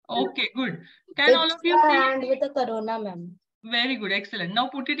 Okay, good. Can all of you see? A hand with a corona, ma'am. Very good. Excellent. Now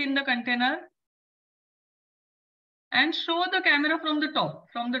put it in the container. And show the camera from the top.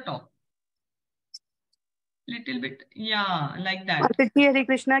 From the top. Little bit. Yeah, like that. Hare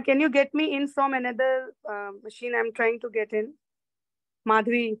Krishna, can you get me in from another machine? I'm trying to get in.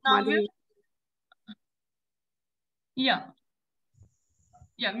 Madhuri. Yeah.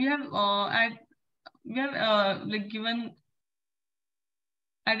 Yeah, we have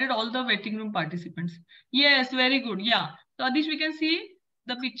added all the waiting room participants. Yes, very good. Yeah. So Adish, we can see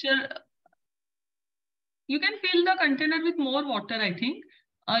the picture. You can fill the container with more water, I think.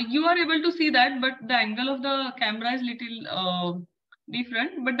 You are able to see that, but the angle of the camera is little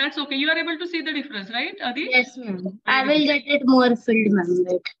different, but that's okay. You are able to see the difference, right, Adish? Yes, ma'am. I will get it more filled, ma'am.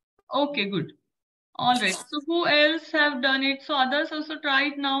 Okay, good. All right. So who else have done it? So others also try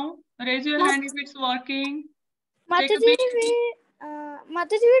it now. Raise your hand if it's working. Mataji,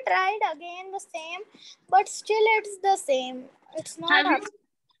 we tried again the same, but still it's the same. It's not.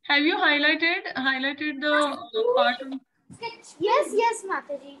 Have you highlighted the part? Yes,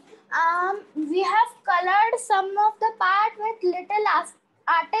 Mataji. We have colored some of the part with little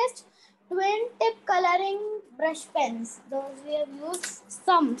artist twin tip coloring brush pens. Those we have used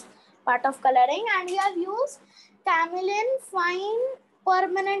some part of coloring, and we have used chameleon fine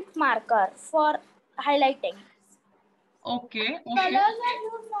permanent marker for highlighting. Okay. Colors are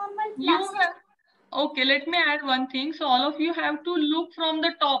used normal You plastic. have, okay, let me add one thing. So all of you have to look from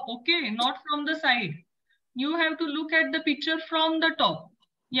the top, okay, not from the side. You have to look at the picture from the top.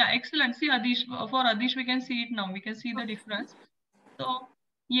 Yeah, excellent. See, Adish, for Adish, we can see it now. We can see the difference. So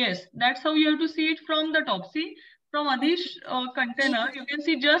yes, that's how you have to see it from the top. See, from Adish container, you can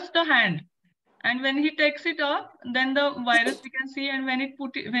see just the hand. And when he takes it up, then the virus we can see, and when he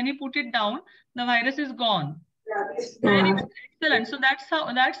put it down, the virus is gone. Very good. Excellent. So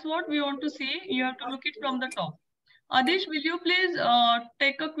that's what we want to see. You have to look it from the top. Adish, will you please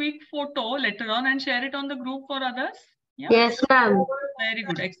take a quick photo later on and share it on the group for others? Yeah. Yes, ma'am. Very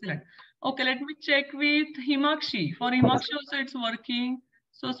good. Excellent. Okay, let me check with Himakshi. For Himakshi also it's working.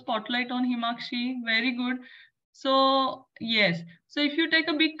 So spotlight on Himakshi. Very good. So yes. So if you take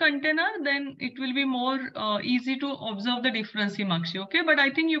a big container, then it will be more easy to observe the difference, Himakshi. Okay, but I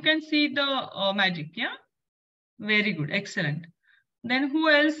think you can see the magic. Yeah. Very good. Excellent. Then who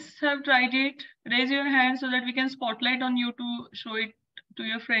else have tried it? Raise your hand so that we can spotlight on you to show it to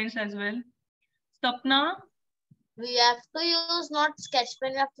your friends as well. Sapna? We have to use not sketch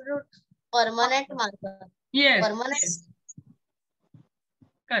pen, we have to do permanent marker. Yes. Permanent. Yes.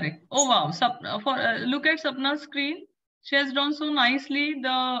 Correct. Oh wow. Sapna, look at Sapna's screen. She has drawn so nicely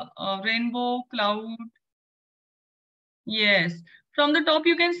the rainbow cloud. Yes. From the top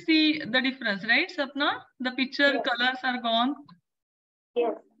you can see the difference, right, Sapna? The picture colors are gone.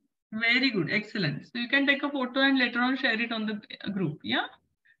 Yes. Very good. Excellent. So you can take a photo and later on share it on the group. Yeah.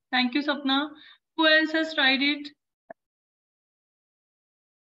 Thank you, Sapna. Who else has tried it?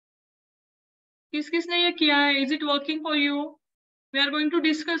 किसने ये किया है? Is it working for you? We are going to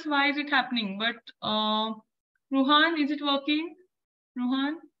discuss why is it happening. But Ruhan, is it working?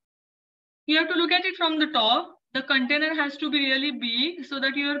 Ruhan, you have to look at it from the top. The container has to be really big so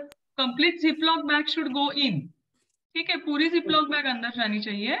that your complete Ziploc bag should go in. ठीक है, पूरी Ziploc bag अंदर जानी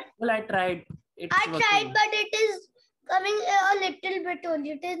चाहिए. Well, I tried. I tried, but it is coming a little bit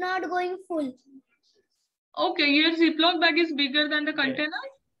only. It is not going full. Okay, your Ziploc bag is bigger than the container.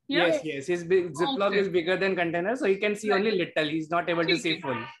 Yeah? Yes. His big Ziploc is bigger than container, so he can see only little. He's not able to see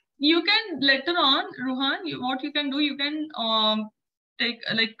full. You can later on, Ruhan, what you can do, you can take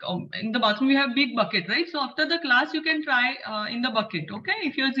in the bathroom you have big bucket, right? So after the class you can try in the bucket. Okay,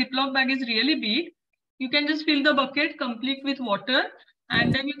 if your Ziploc bag is really big, you can just fill the bucket complete with water,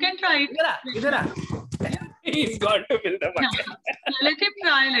 and then you can try it. He's got to fill the bucket. Let him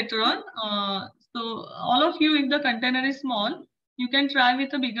try later on. So all of you, if the container is small, you can try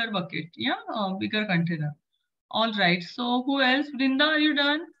with a bigger bucket. Yeah, bigger container. All right. So who else? Brinda, are you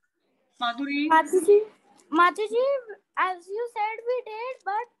done? Madhuri? Mataji, as you said, we did,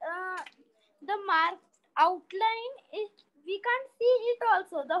 but the marked outline is, we can't see it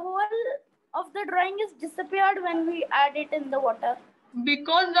also. The whole of the drawing is disappeared when we add it in the water.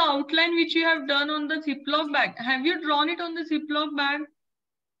 Because the outline which you have done on the Ziploc bag, have you drawn it on the Ziploc bag?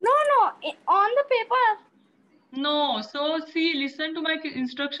 No, on the paper. No. So see, listen to my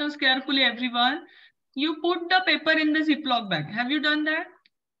instructions carefully, everyone. You put the paper in the Ziploc bag. Have you done that?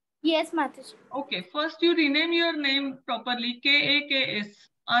 Yes, Mataji. Okay. First, you rename your name properly. K-A-K-S.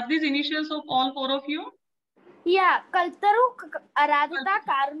 Are these initials of all four of you? Yeah. Kalptaru, Aradhita,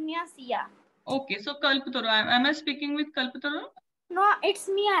 Karunya, Sia. Okay. So Kalpataru. Am I speaking with Kalpataru? No, it's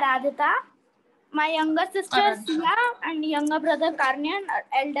me, Aradhita. My younger sister Sia and younger brother Karunya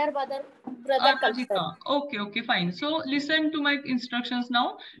and elder brother Kalpataru. Okay, fine. So listen to my instructions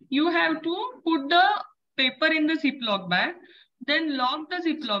now. You have to put the paper in the Ziploc bag, then lock the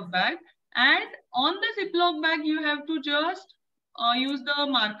Ziploc bag, and on the Ziploc bag you have to just use the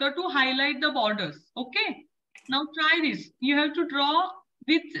marker to highlight the borders. Okay. Now try this. You have to draw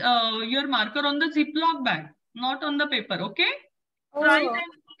with your marker on the Ziploc bag, not on the paper. Okay. Try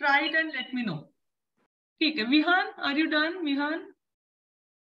it and let me know. Okay. Vihan, are you done? Vihan?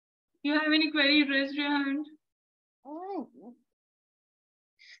 You have any query? Raise your hand.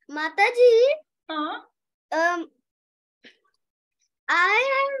 Mataji, I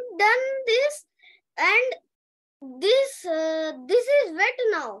have done this, and this is wet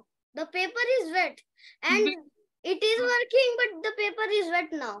now. The paper is wet, and it is working, but the paper is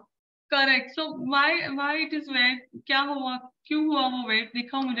wet now. Correct. So why it is wet? क्या हुआ? क्यों हुआ वो wet?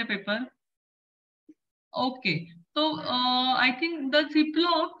 दिखाओ मुझे paper. Okay. So I think the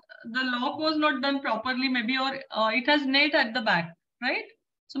Ziploc, the lock was not done properly, maybe, or it has net at the back, right?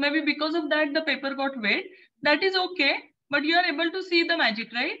 So maybe because of that the paper got wet. That is okay, but you are able to see the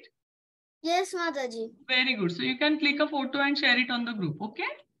magic, right? Yes, Mataji. Very good. So you can click a photo and share it on the group. Okay.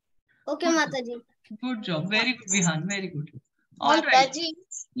 Okay, Mataji. Good job. Very good, Vihan. Very good. All right. Mataji,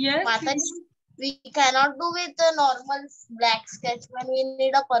 Yes. Mataji, we cannot do with the normal black sketch when we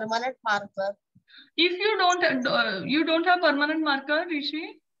need a permanent marker. If you don't have permanent marker,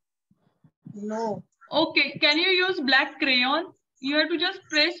 Rishi. No. Okay. Can you use black crayon? You have to just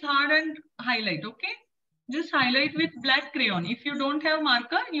press hard and highlight. Okay. Just highlight with black crayon. If you don't have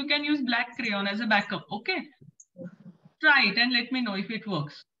marker, you can use black crayon as a backup. Okay. Try it and let me know if it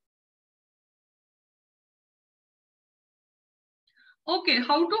works. Okay,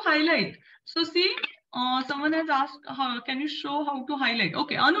 how to highlight? So see, someone has asked, can you show how to highlight?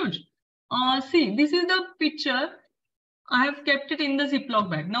 Okay, Anuj, see, this is the picture. I have kept it in the Ziploc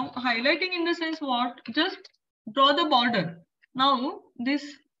bag. Now, highlighting in the sense what? Just draw the border. Now, this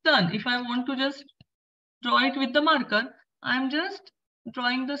sun, if I want to just draw it with the marker, I'm just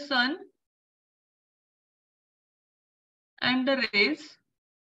drawing the sun and the rays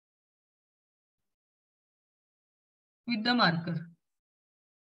with the marker.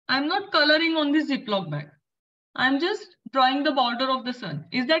 I'm not coloring on this Ziploc bag. I'm just drawing the border of the sun.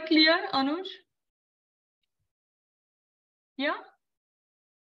 Is that clear, Anuj? Yeah?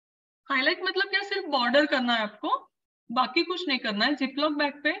 Highlight मतलब क्या सिर्फ border करना है आपको, बाकी कुछ नहीं करना है. Ziploc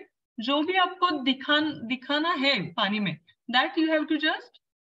bag पे जो भी आपको दिखाना है पानी में, that you have to just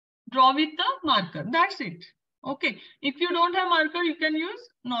draw with the marker. That's it. Okay. If you don't have marker, you can use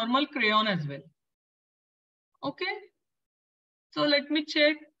normal crayon as well. Okay. So let me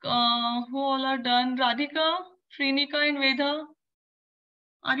check who all are done. Radhika, Shrinika and Veda.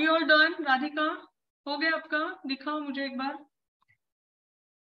 Are you all done? Radhika, हो गया आपका? दिखाओ मुझे एक बार.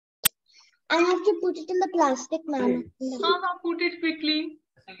 I have to put it in the plastic, ma'am. Put it quickly.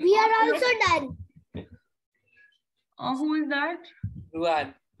 We are also done. Who is that?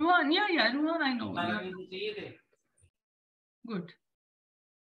 Ruhan. Ruhan, yeah, Ruhan, I know. Good.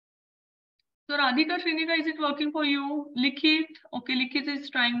 So Radhika, Shrinika, is it working for you? Likhit, okay, Likhit is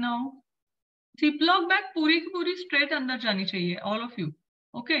trying now. Ziploc bag पूरी की पूरी straight अंदर जानी चाहिए, all of you.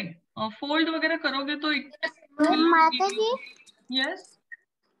 Okay. Fold वगैरह करोगे तो Mataji. Yes.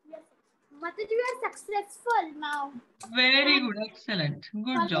 Mataji, we are successful now. Very good, excellent,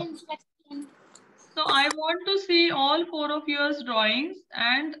 good job. So I want to see all 4 of yours drawings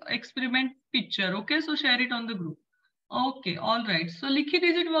and experiment picture. Okay, so share it on the group. Okay, all right. So Likhit,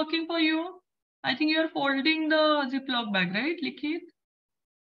 is it working for you? I think you are folding the Ziploc bag, right, Likhit?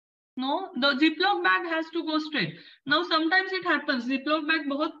 No, the Ziploc bag has to go straight. Now sometimes it happens. Ziploc bag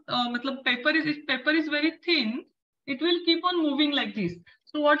बहुत मतलब if paper is very thin, it will keep on moving like this.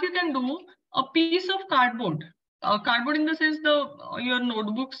 So what you can do, a piece of cardboard. Cardboard in the sense your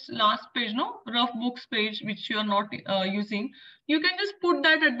notebook's last page, no, rough books page which you are not using. You can just put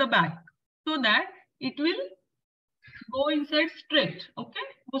that at the back so that it will go inside straight. Okay,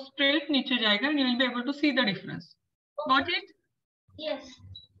 go straight नीचे जाएगा and you will be able to see the difference. Got it? Yes.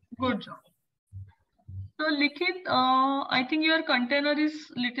 Good job. So Likhit, I think your container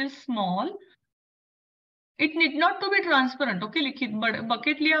is little small. It need not to be transparent, okay, Likhit, but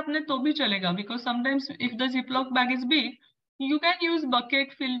bucket liya आपने तो भी चलेगा, because sometimes if the Ziploc bag is big, you can use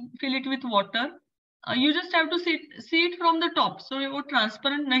bucket, fill it with water. You just have to see it from the top, so वो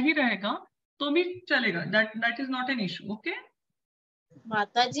transparent नहीं रहेगा, तो भी चलेगा. That is not an issue, okay?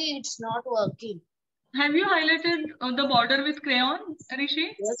 Mataji, it's not working. Have you highlighted the border with crayon,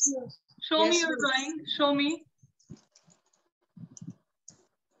 Rishi? Yes. Show me your drawing. Show me.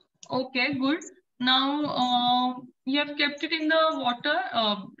 Okay, good. Now you have kept it in the water.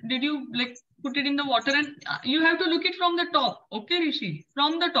 Did you put it in the water? And you have to look it from the top. Okay, Rishi,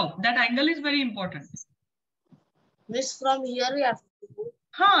 from the top. That angle is very important. Miss, from here we have to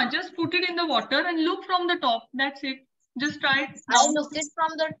put. Just put it in the water and look from the top. That's it. Just try it. I look it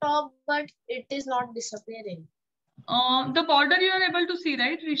from the top, but it is not disappearing. The border you are able to see,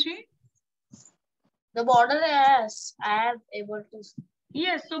 right, Rishi? The border, yes, I am able to see.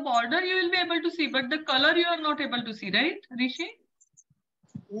 Yes, so border you will be able to see, but the color you are not able to see, right, Rishi?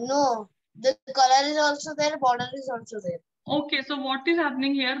 No, the color is also there, border is also there. Okay, so what is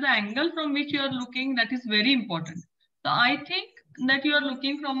happening here? The angle from which you are looking, that is very important. So I think that you are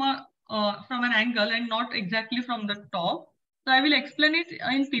looking from an angle and not exactly from the top. So I will explain it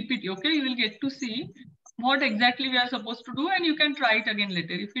in PPT. Okay, you will get to see what exactly we are supposed to do, and you can try it again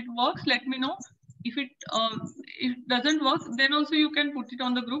later. If it works, let me know. If it doesn't work, then also you can put it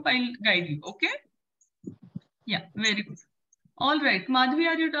on the group. I'll guide you. Okay? Yeah, very good. All right, Madhvi,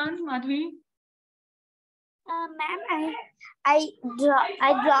 are you done, Madhvi? Ma'am, I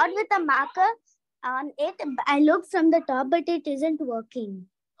draw with a marker on it. I looked from the top, but it isn't working.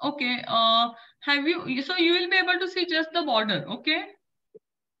 Okay. Have you? So you will be able to see just the border. Okay,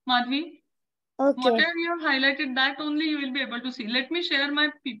 Madhvi. Okay. Whatever you have highlighted, that only you will be able to see. Let me share my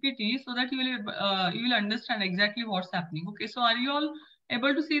PPT so that you will understand exactly what's happening. Okay. So are you all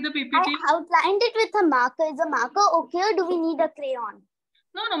able to see the PPT? I outlined it with a marker. Is a marker okay, or do we need a crayon?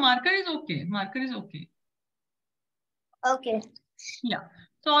 No, marker is okay. Marker is okay. Okay. Yeah.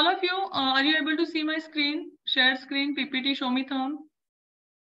 So all of you, are you able to see my screen? Share screen, PPT, show me thumb.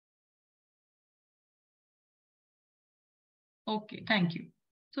 Okay, thank you.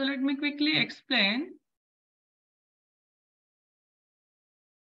 So let me quickly explain.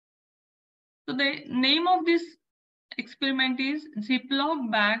 So the name of this experiment is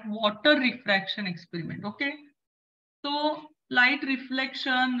Ziploc bag water refraction experiment. Okay. So light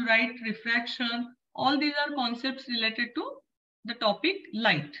reflection, light refraction, all these are concepts related to the topic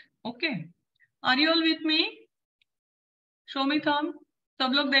light. Okay. Are you all with me? Show me thumb.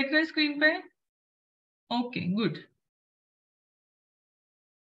 सब लोग देख रहे हैं screen पे? Okay, good.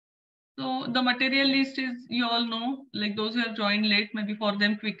 So the material list is, you all know, like those who have joined late, maybe for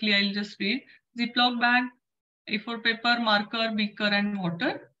them quickly I'll just read. Ziploc bag, A4 paper, marker, beaker and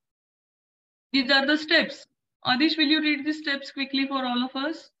water. These are the steps. Adish, will you read the steps quickly for all of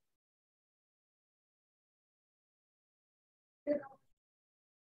us?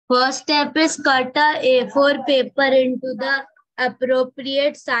 First step is cut a A4 paper into the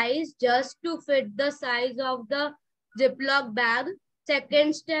appropriate size just to fit the size of the Ziploc bag.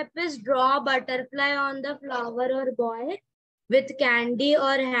 Second step is draw a butterfly on the flower or boy with candy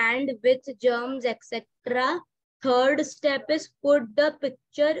or hand with germs, etc. Third step is put the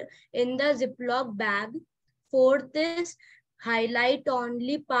picture in the Ziploc bag. Fourth is highlight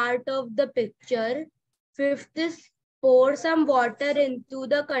only part of the picture. Fifth is pour some water into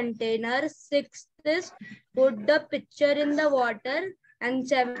the container. Sixth is put the picture in the water. And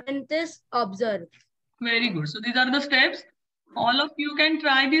seventh is observe. Very good. So these are the steps. All of you can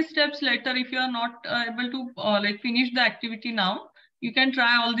try these steps later if you are not able to like finish the activity now. You can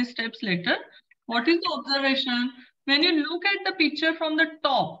try all these steps later. What is the observation? When you look at the picture from the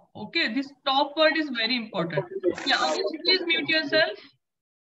top, okay, this top word is very important. Yeah, please mute yourself.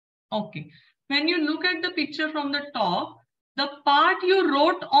 Okay. When you look at the picture from the top, the part you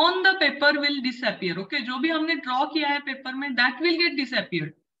wrote on the paper will disappear. Okay, जो भी हमने draw किया है paper में, that will get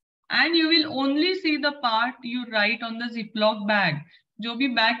disappeared. And you will only see the part you write on the Ziploc bag. जो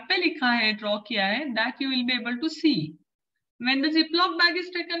भी bag पे लिखा है, draw किया है, that you will be able to see. When the Ziploc bag is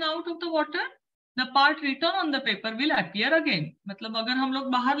taken out of the water, the part written on the paper will appear again. मतलब अगर हम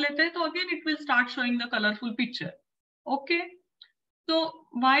लोग बाहर लेते हैं तो again it will start showing the colorful picture. Okay. So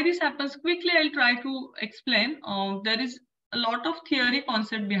why this happens quickly, I'll try to explain. There is a lot of theory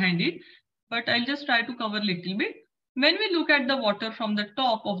concept behind it, but I'll just try to cover a little bit. When we look at the water from the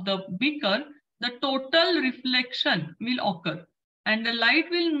top of the beaker, the total reflection will occur and the light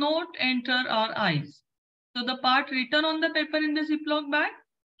will not enter our eyes. So the part written on the paper in the Ziploc bag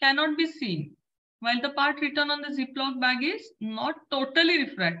cannot be seen, while the part written on the Ziploc bag is not totally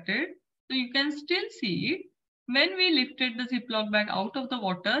refracted. So you can still see it. When we lifted the Ziploc bag out of the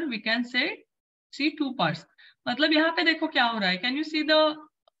water, we can say, see two parts. मतलब यहाँ पे देखो क्या हो रहा है. Can you see the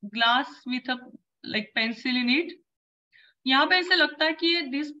glass with a like pencil in it? यहाँ पे ऐसे लगता है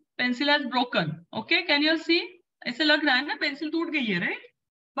कि this pencil has broken. Okay, can you see? ऐसे लग रहा है ना pencil टूट गई है, right?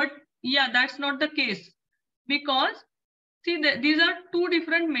 But yeah, that's not the case because see these are two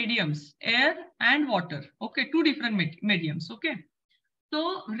different mediums, air and water. Okay, two different mediums. Okay.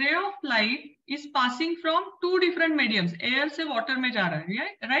 So ray of light is passing from two different mediums. Air से water में जा रहा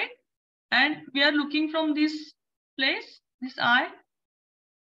है, right? And we are looking from this place, this eye,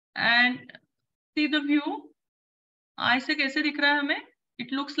 and see the view. Eye से कैसे दिख रहा है हमें?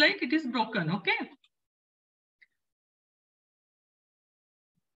 It looks like it is broken. Okay.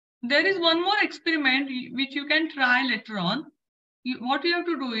 There is one more experiment which you can try later on. What you have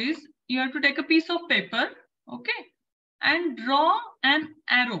to do is you have to take a piece of paper, okay, and draw an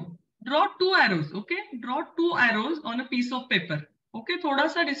arrow. Draw two arrows, okay? Draw two arrows on a piece of paper, okay? थोड़ा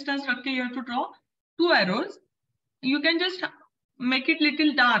सा distance रख के you have to draw two arrows. You can just make it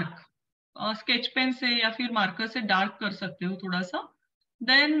little dark. Sketch pen से या फिर marker से dark कर सकते हो थोड़ा सा.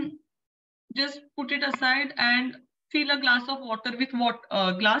 Then just put it aside and fill a glass of water with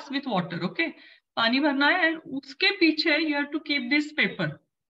glass with water, okay? पानी भरना है and उसके पीछे you have to keep this paper,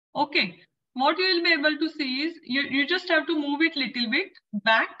 okay? What you will be able to see is you just have to move it little bit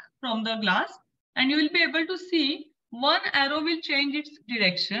back from the glass and you will be able to see one arrow will change its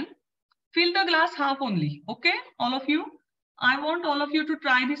direction. Fill the glass half only, okay? All of you, I want all of you to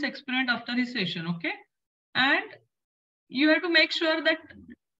try this experiment after this session, okay? And you have to make sure that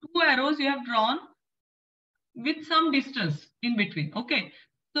two arrows you have drawn with some distance in between. Okay,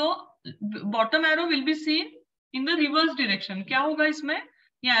 so bottom arrow will be seen in the reverse direction. क्या होगा इसमें?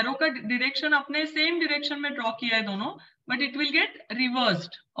 ये arrow का direction अपने same direction में draw किया है दोनों, but it will get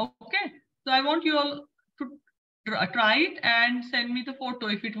reversed. Okay, so I want you all to try it and send me the photo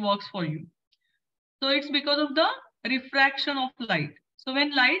if it works for you. So it's because of the refraction of light. So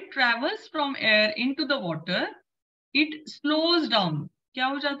when light travels from air into the water, it slows down. क्या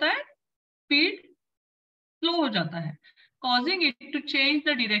हो जाता है? Speed slow हो जाता है, causing it to change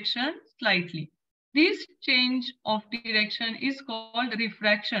the direction slightly. This change of direction is called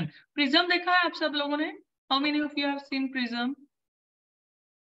refraction. Prism देखा है आप सब लोगों ने? How many of you have seen prism?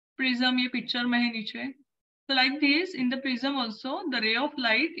 Prism ये picture में है नीचे. So like this, in the prism also, the ray of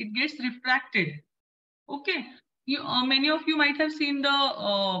light, it gets refracted. Okay, many of you might have seen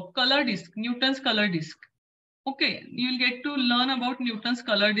the color disk, Newton's color disk. Okay, you'll get to learn about Newton's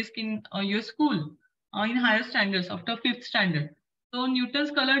color disk in your school, in higher standards after 5th standard. So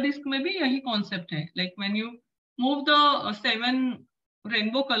Newton's color disk में भी यही concept है. Like when you move the 7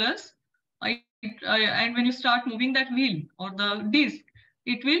 rainbow colors, and when you start moving that wheel or the disk,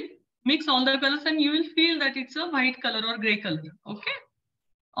 it will mix all the colors and you will feel that it's a white color or gray color. Okay,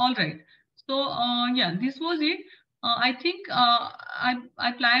 all right. So yeah, this was it. I think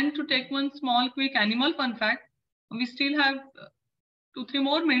I plan to take one small quick animal fun fact. We still have 2-3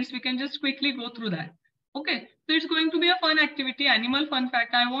 more minutes. We can just quickly go through that. Okay, so it's going to be a fun activity, animal fun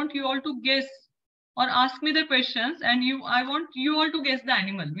fact. I want you all to guess or ask me the questions, and I want you all to guess the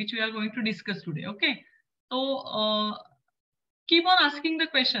animal which we are going to discuss today. Okay, so keep on asking the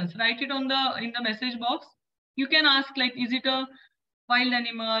questions. Write it on in the message box. You can ask like, is it a wild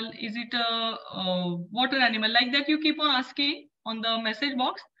animal? Is it a water animal? Like that, you keep on asking on the message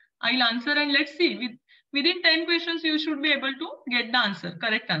box. I'll answer and let's see. Within 10 questions, you should be able to get the answer,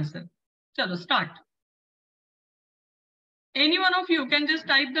 correct answer. Chalo, start. Any one of you can just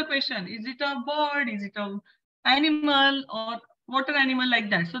type the question. Is it a bird? Is it an animal or water animal, like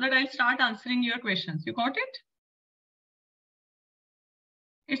that, so that I'll start answering your questions. You got it?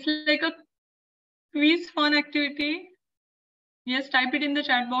 It's like a quiz fun activity. Yes, type it in the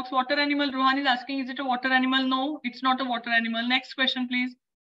chat box. Water animal, Rohan is asking, is it a water animal? No, it's not a water animal. Next question, please.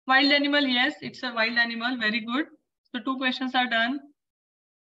 Wild animal, yes, it's a wild animal. Very good. So 2 questions are done.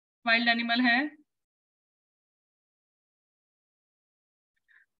 Wild animal hai.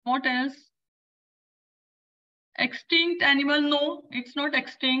 What else? Extinct animal, no, it's not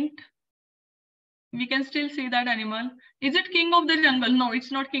extinct. We can still see that animal. Is it king of the jungle? No,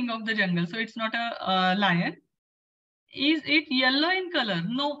 it's not king of the jungle. So it's not a lion. Is it yellow in color?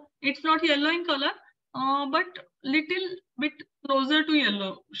 No, it's not yellow in color, but little bit closer to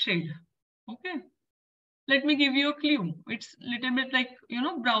yellow shade. Okay. Let me give you a clue. It's little bit like, you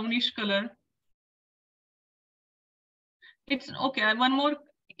know, brownish color. It's okay. One more.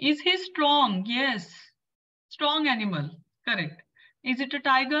 Is he strong? Yes. Strong animal. Correct. Is it a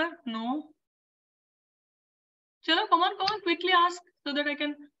tiger? No. Chalo, come on, quickly ask so that I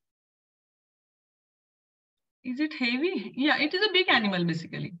can. Is it heavy? Yeah, it is a big animal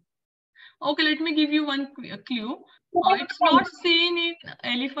basically. Okay, let me give you one clue. It's not seen in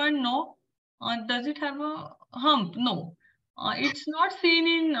elephant, no. Does it have a hump? No. It's not seen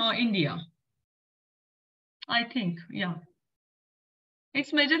in India. I think, yeah.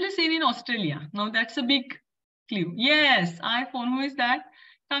 It's majorly seen in Australia. Now that's a big clue. Yes, iPhone. Who is that?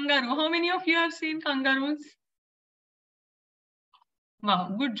 Kangaroo. How many of you have seen kangaroos?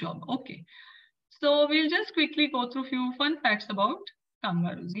 Wow, good job. Okay. So we'll just quickly go through a few fun facts about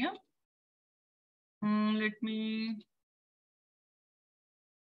kangaroos. Yeah. Let me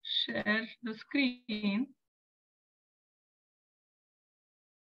share the screen.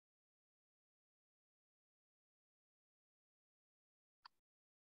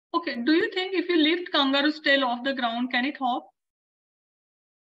 Okay, do you think if you lift kangaroo's tail off the ground, can it hop?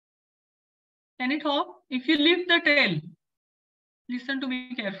 Can it hop? If you lift the tail, listen to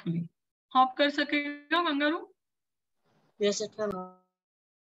me carefully. Hop kar sakega kangaroo? Yes, it can.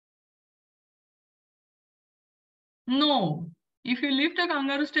 No. If you lift a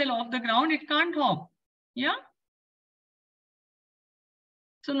kangaroo's tail off the ground, it can't hop. Yeah?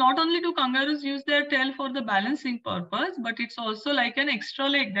 So not only do kangaroos use their tail for the balancing purpose, but it's also like an extra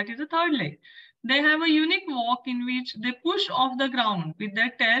leg, that is a third leg. They have a unique walk in which they push off the ground with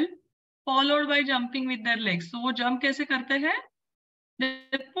their tail, followed by jumping with their legs. So वो jump कैसे करते हैं?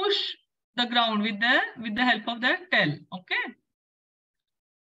 They push the ground with the help of their tail. Okay.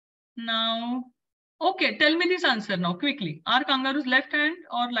 Now, okay, tell me this answer now quickly. Are kangaroos left hand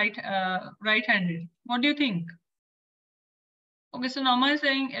or right-handed? What do you think? Okay, so Nama is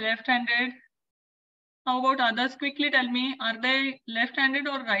saying left-handed. How about others? Quickly tell me, are they left-handed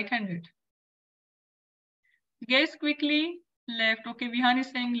or right-handed? Guess quickly. Left. Okay, Vihan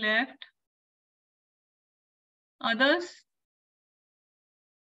is saying left. Others?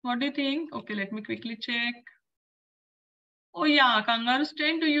 What do you think? Okay, let me quickly check. Oh yeah, kangaroos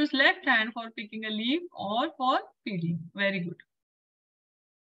tend to use left hand for picking a leaf or for feeding. Very good.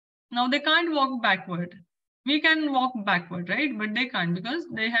 Now they can't walk backward. We can walk backward, right? But they can't because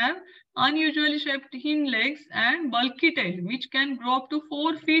they have unusually shaped hind legs and bulky tail, which can grow up to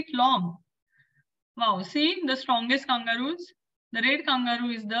 4 feet long. Wow, see the strongest kangaroos? The red kangaroo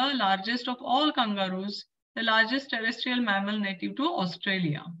is the largest of all kangaroos, the largest terrestrial mammal native to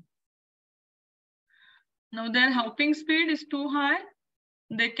Australia. Now their hopping speed is too high.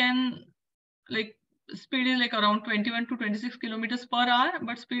 They can speed is like around 21 to 26 kilometers per hour,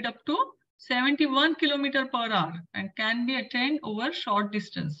 but speed up to 71 kilometers per hour and can be attained over short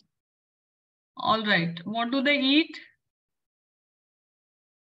distance. All right, what do they eat?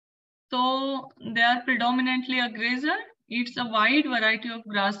 So they are predominantly a grazer, eats a wide variety of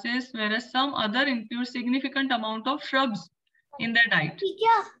grasses, whereas some other include significant amount of shrubs in their diet.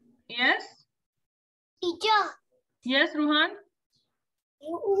 Teacher. Yes? Teacher. Yes, Ruhan?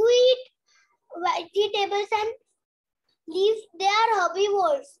 Who eat vegetables and leaves? They are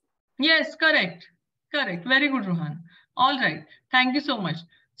herbivores. Yes, correct. Correct. Very good, Ruhan. All right. Thank you so much.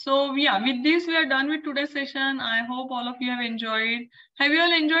 So yeah, with this, we are done with today's session. I hope all of you have enjoyed. Have you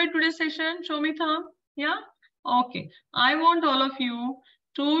all enjoyed today's session? Show me thumb. Yeah? Okay. I want all of you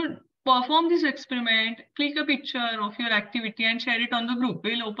to perform this experiment, click a picture of your activity and share it on the group.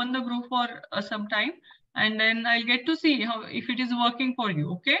 We'll open the group for some time and then I'll get to see how if it is working for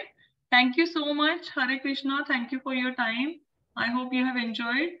you. Okay? Thank you so much. Hare Krishna. Thank you for your time. I hope you have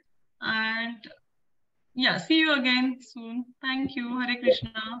enjoyed. And yeah, see you again soon. Thank you. Hare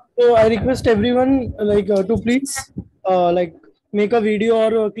Krishna. So I request everyone to please make a video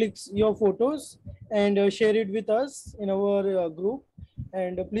or click your photos and share it with us in our group.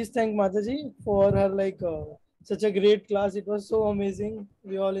 And please thank Mataji for her such a great class. It was so amazing.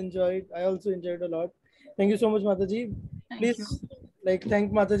 We all enjoyed. I also enjoyed a lot. Thank you so much, Mataji. Please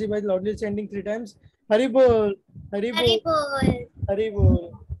thank Mataji by loudly chanting 3 times. Hari Bol, Hari Bol, Hari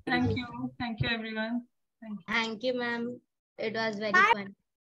Bol. Thank you. Thank you, everyone. Thank you. Thank you, ma'am. It was very fun.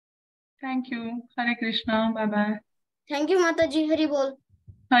 Thank you. Hare Krishna. Bye-bye. Thank you, Mataji. Hari Bol.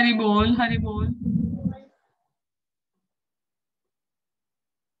 Hari Bol. Hari Bol.